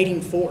you're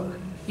writing for.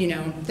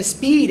 The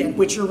speed at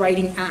which you're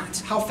writing at.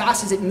 How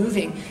fast is it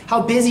moving?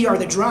 How busy are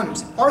the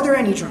drums? Are there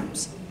any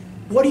drums?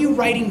 What are you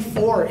writing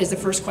for is the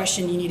first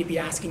question you need to be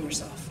asking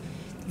yourself.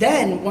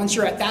 Then, once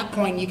you're at that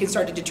point, you can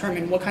start to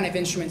determine what kind of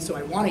instruments do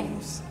I want to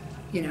use,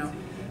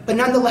 But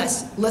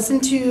nonetheless,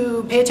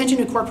 pay attention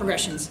to chord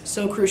progressions,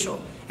 so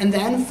crucial. And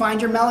then find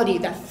your melody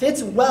that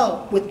fits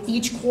well with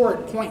each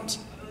chord point.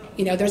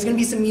 There's going to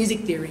be some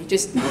music theory.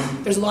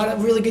 There's a lot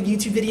of really good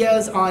YouTube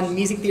videos on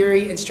music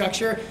theory and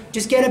structure.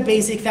 Just get a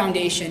basic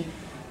foundation.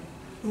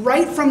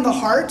 Write from the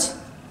heart,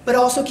 but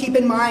also keep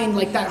in mind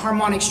that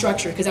harmonic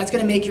structure, because that's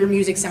going to make your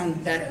music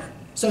sound better.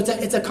 So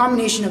it's a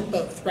combination of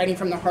both, writing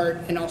from the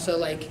heart and also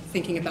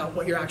thinking about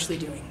what you're actually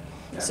doing.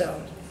 So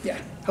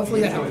yeah,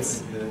 hopefully that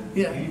helps.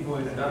 Yeah,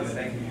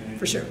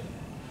 for sure.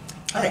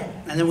 All right,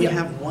 and then we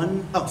have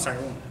one. Oh, sorry.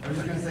 I was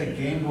just gonna say,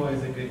 Game Boy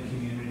is a good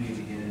community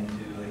to get into,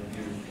 you're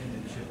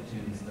into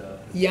chiptune stuff.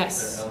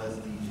 Yes. There's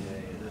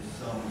LSDJ. There's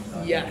so much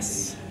documentation.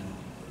 Yes.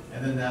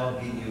 And then that'll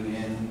get you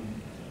in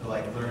to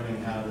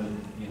learning how to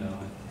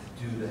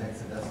do the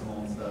hexadecimal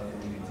and stuff,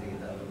 and you can take it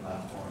to other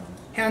platforms.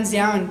 Hands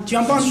down.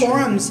 Jump on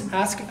forums.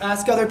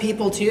 Ask other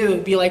people too.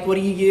 Be like, what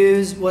do you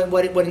use?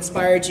 What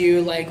inspired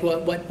you?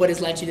 What has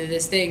led you to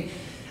this thing?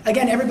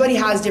 Again, everybody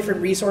has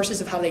different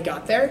resources of how they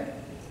got there.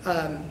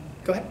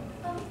 Go ahead.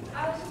 I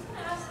was just going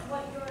to ask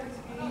what your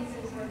experience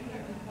is working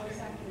with voice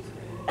actors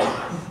for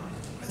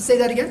Say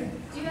that again?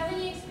 Do you have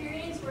any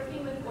experience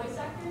working with voice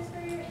actors for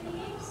your indie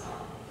games?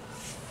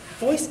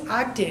 Voice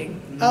acting,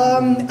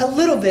 a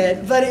little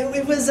bit, but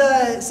it was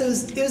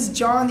it was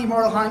John the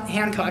Immortal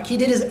Hancock. He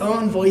did his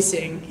own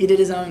voicing. He did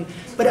his own,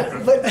 but like,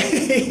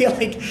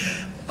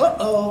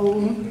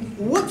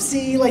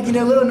 whoopsie, like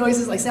little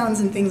noises, like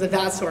sounds and things of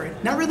that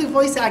sort. Not really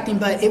voice acting,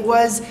 but it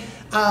was.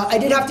 I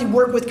did have to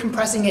work with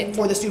compressing it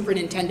for the Super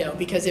Nintendo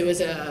because it was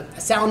a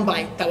sound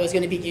bite that was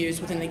going to be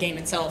used within the game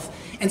itself.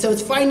 And so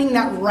it's finding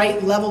that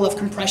right level of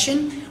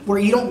compression where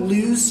you don't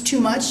lose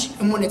too much,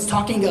 and when it's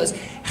talking it goes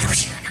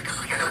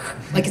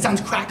like it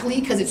sounds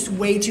crackly because it's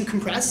way too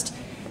compressed.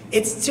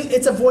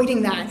 It's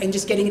avoiding that and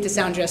just getting it to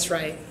sound just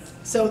right.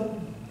 So,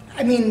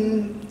 I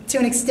mean, to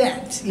an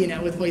extent,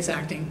 with voice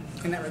acting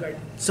in that regard.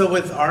 So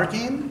with our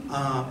game,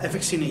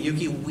 FX Unit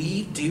Yuki,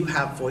 we do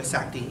have voice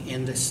acting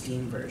in the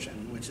Steam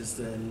version, which is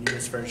the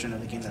newest version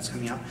of the game that's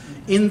coming out.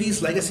 In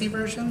these legacy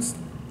versions,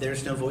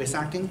 there's no voice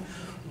acting,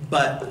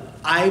 but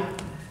I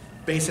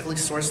basically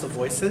source the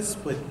voices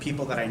with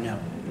people that I know.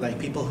 Like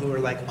people who are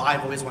like, oh,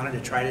 I've always wanted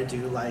to try to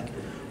do like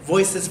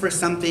voices for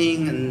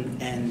something,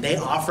 and they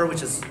offer,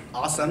 which is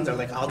awesome. They're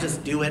like, I'll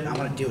just do it, I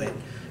want to do it.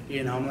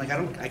 I'm like,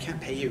 I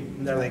can't pay you.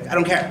 And they're like, I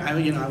don't care. I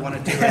want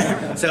to do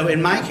it. So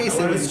in my case,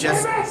 it was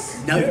just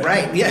no,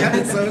 right?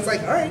 Yeah. So it's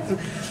like, all right.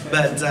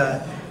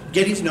 But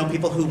getting to know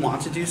people who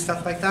want to do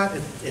stuff like that,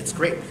 it's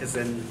great because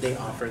then they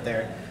offer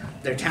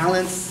their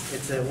talents.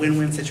 It's a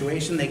win-win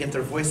situation. They get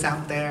their voice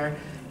out there.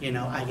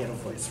 I get a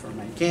voice for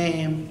my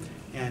game.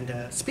 And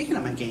speaking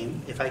of my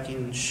game, if I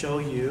can show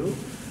you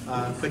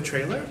a quick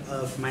trailer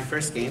of my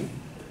first game,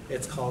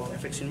 it's called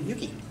FX Unit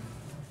Yuki.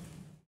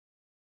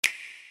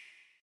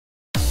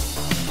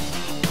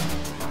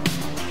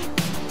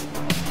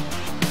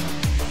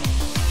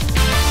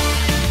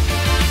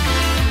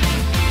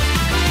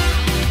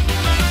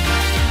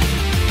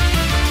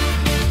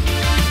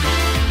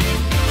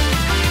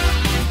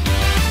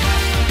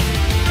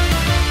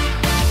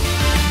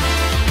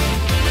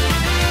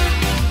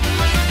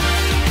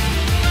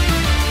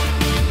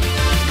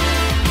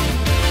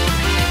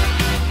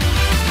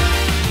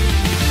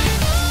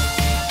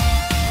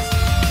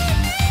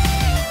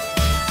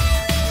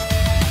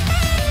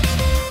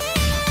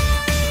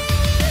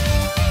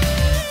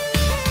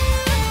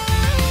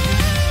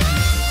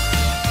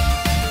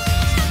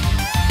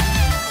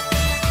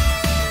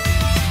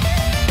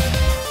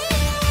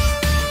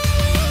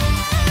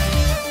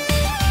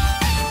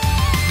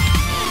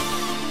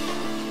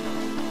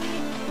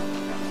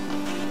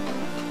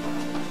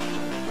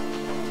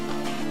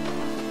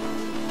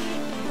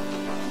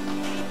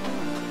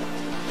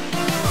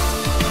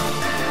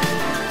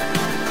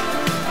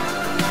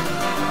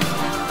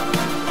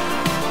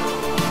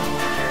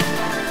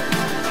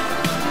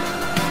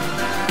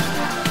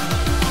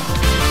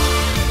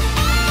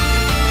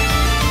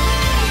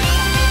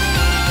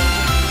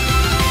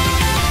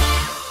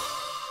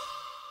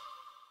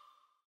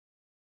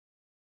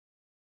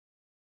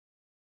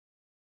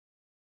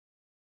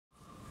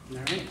 All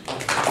right.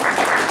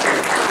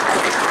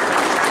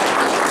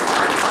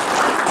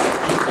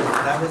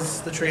 That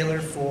was the trailer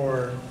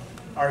for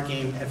our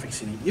game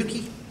FX Unit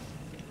Yuki.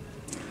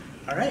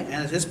 All right, and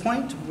at this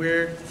point,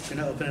 we're going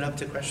to open it up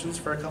to questions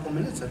for a couple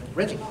minutes.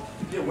 Reggie.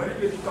 Yeah, when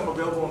did it become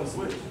available on the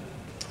Switch?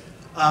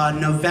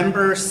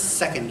 November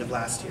 2nd of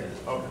last year.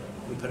 Okay.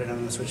 We put it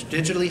on the Switch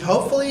digitally.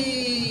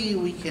 Hopefully,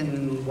 we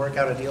can work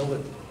out a deal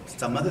with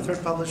some other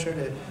third publisher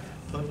to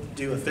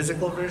do a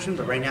physical version,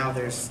 but right now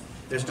there's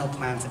no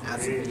plans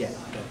as of yet,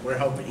 but we're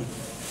hoping.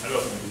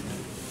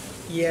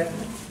 Yeah.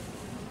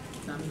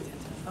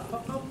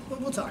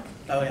 We'll talk.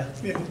 Oh, yeah.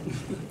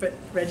 But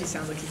Reggie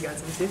sounds like he's got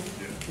some too.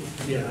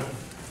 Yeah.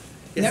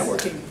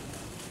 Networking.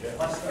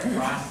 What's the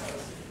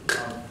process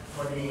of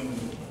putting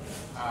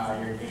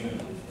your game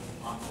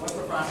on? What's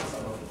the process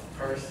of a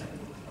person,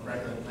 a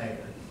regular player,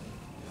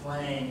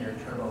 playing your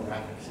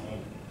TurboGrafx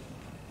game?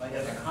 Like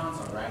it's a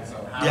console, right?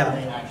 So how do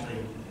they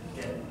actually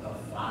get a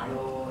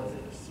file? Is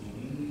it a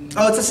CD?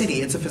 Oh, it's a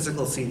CD. It's a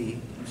physical CD. You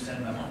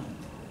send them out?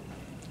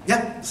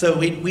 Yeah. So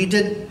we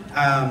did,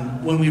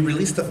 when we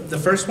released the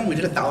first one, we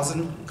did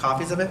 1,000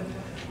 copies of it.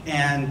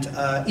 And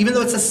even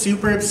though it's a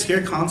super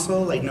obscure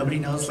console, like nobody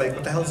knows like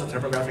what the hell is a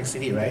TurboGrafx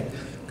CD, right?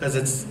 Because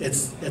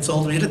it's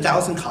old. We did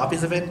 1,000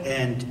 copies of it,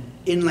 and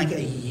in like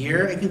a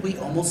year, I think we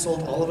almost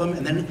sold all of them.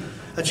 And then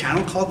a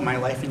channel called My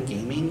Life in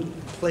Gaming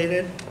played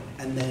it,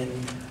 and then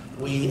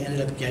we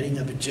ended up getting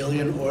a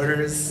bajillion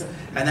orders.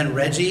 And then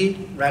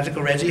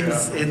Radical Reggie,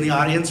 who's in the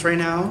audience right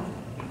now,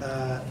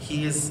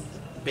 he is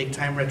a big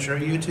time retro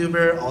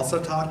YouTuber,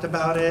 also talked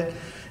about it.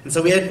 And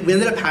so we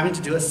ended up having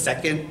to do a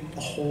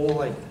whole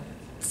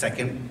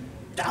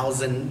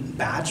 1,000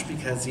 batch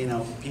because, you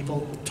know,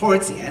 people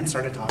towards the end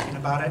started talking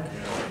about it.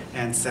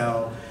 And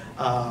so,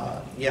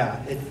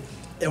 yeah,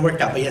 it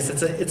worked out. But yes,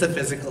 it's a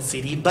physical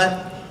CD,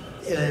 but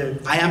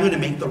I am going to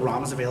make the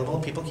ROMs available.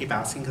 People keep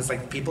asking because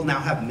like people now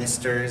have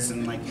misters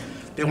and like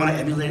they want to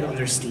emulate it on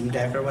their Steam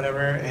Deck or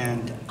whatever.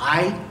 And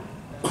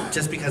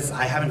just because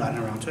I haven't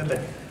gotten around to it,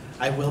 but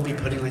I will be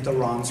putting like the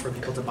ROMs for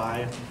people to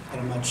buy at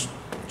a much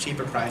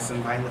cheaper price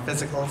than buying the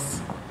physicals.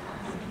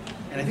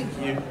 And I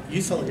think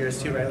you sold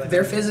yours too, right? Like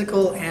They're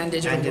physical and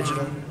digital. And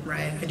digital.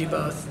 Right, I do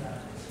both.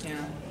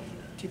 Yeah.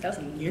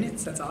 2,000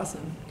 units, that's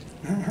awesome.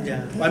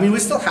 Yeah. Well, I mean, we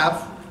still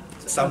have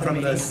some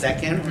from the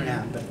second,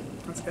 yeah, but.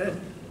 That's good.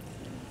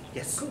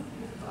 Yes. Cool.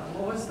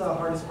 What was the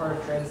hardest part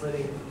of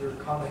translating your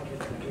comic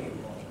into the game?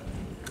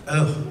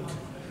 Oh.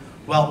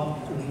 Well,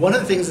 one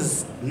of the things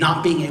is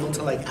not being able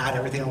to like add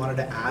everything I wanted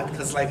to add,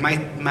 because like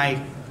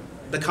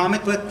the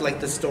comic book, like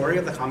the story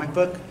of the comic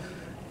book,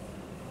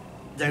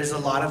 there's a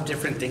lot of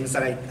different things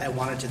that I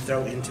wanted to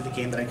throw into the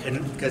game that I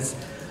couldn't, because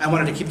I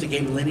wanted to keep the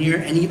game linear,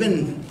 and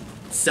even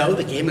so,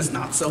 the game is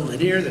not so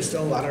linear. There's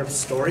still a lot of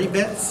story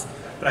bits,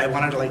 but I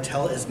wanted to like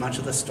tell as much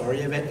of the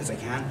story of it as I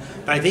can.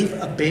 But I think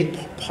a big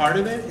part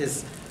of it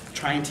is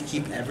trying to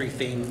keep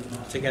everything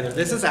together.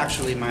 This is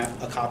actually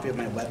a copy of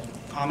my web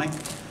comic.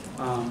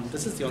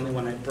 This is the only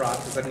one I brought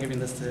because I'm giving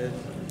this to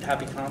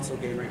Happy Console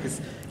Gamer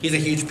because he's a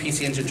huge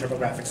PC Engine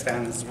TurboGrafx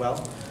fan as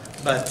well.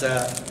 But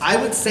I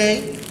would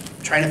say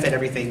trying to fit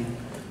everything,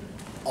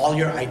 all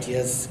your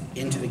ideas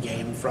into the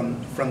game from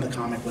the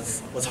comic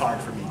was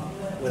hard for me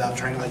without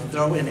trying to like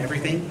throw in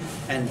everything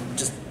and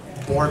just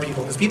bore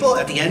people. Because people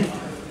at the end,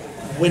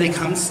 when it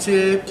comes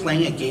to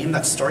playing a game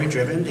that's story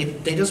driven,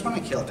 they just want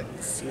to kill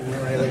things. You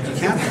know, right? Like you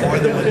can't bore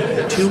them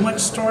with too much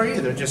story,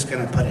 they're just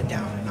gonna put it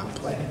down and not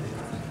play.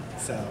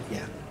 So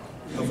yeah,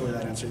 hopefully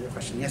that answered your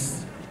question.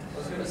 Yes? I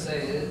was going to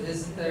say,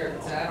 isn't there,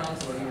 to add on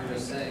to what you were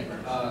just saying,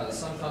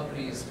 some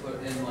companies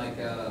put in like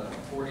a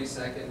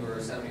 40-second or a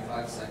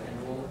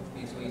 75-second rule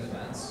between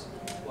events.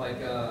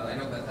 Like, I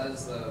know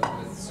Bethesda,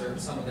 with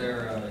some of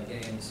their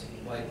games,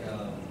 like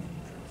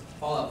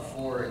Fallout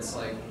 4, it's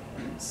like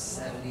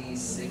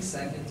 76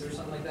 seconds or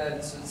something like that.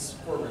 It's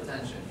for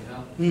retention,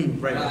 you know?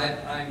 Right.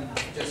 I'm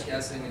just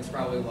guessing it's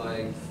probably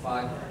like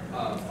five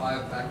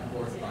back and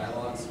forth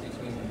dialogues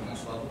between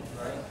each level,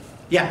 right?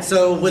 Yeah,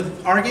 so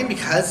with our game,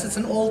 because it's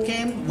an old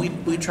game,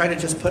 we try to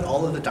just put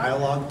all of the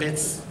dialogue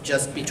bits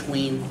just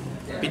between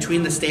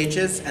the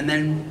stages, and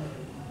then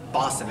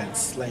boss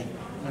events. Like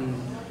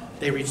when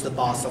they reach the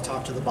boss, they'll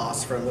talk to the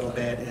boss for a little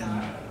bit,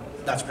 and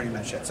that's pretty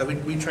much it. So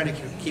we try to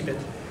keep it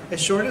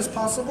as short as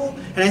possible.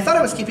 And I thought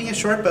I was keeping it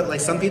short, but like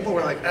some people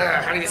were like,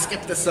 how do you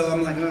skip this? So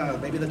I'm like,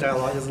 maybe the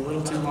dialogue is a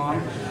little too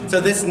long. So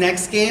this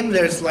next game,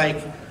 there's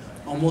like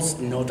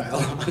almost no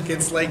dialogue.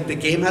 It's like the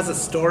game has a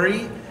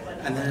story,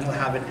 and then it'll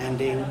have an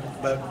ending,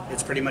 but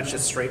it's pretty much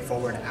just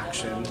straightforward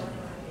action.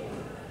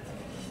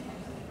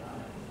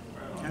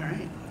 All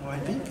right, well I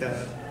think,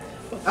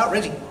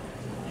 Reggie. You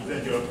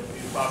said you'll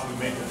possibly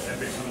make an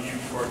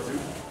FXNU part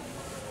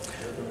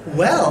 2?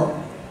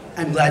 Well,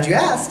 I'm glad you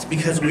asked,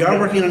 because we are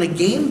working on a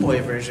Game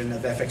Boy version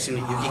of FX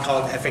Unit Yuki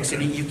called FX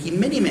Unit Yuki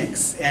Mini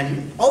Mix.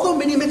 And although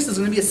Mini Mix is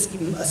going to be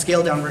a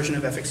scaled down version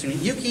of FX Unit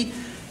Yuki,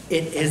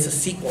 it is a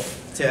sequel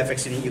to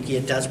FX Unit Yuki.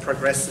 It does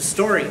progress the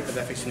story of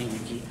FX Unit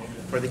Yuki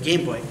for the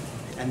Game Boy.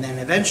 And then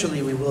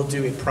eventually we will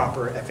do a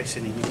proper FX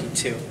Unit Yuki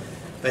 2.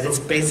 But it's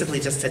basically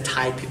just to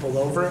tide people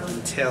over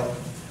until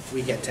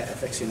we get to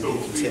FX Unit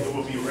Yuki 2. So it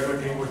will be regular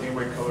Game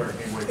Boy Color, or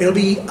Game Boy? It'll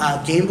be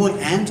Game Boy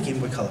and Game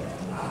Boy Color.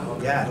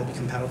 Yeah, it'll be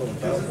compatible with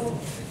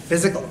both.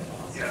 Physical.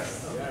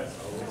 Yes.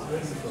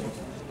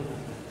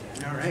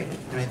 All right,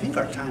 and I think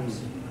our time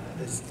is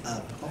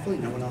up. Hopefully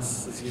no one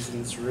else is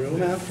using this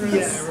room after us.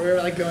 Yeah, we're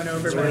like going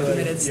over by a few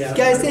minutes. Yeah.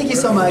 Guys, thank you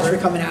so much for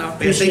coming out.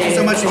 Appreciate Thank you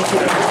so much. it.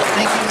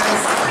 Thank you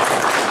guys.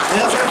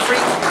 We also have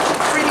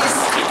freebies.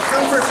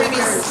 Come for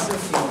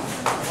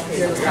freebies.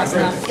 Here, let's pass it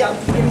out. Yeah,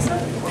 give me some.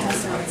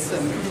 Pass out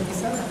some. Give me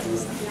some.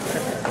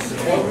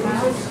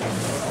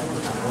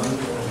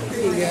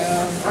 There you go.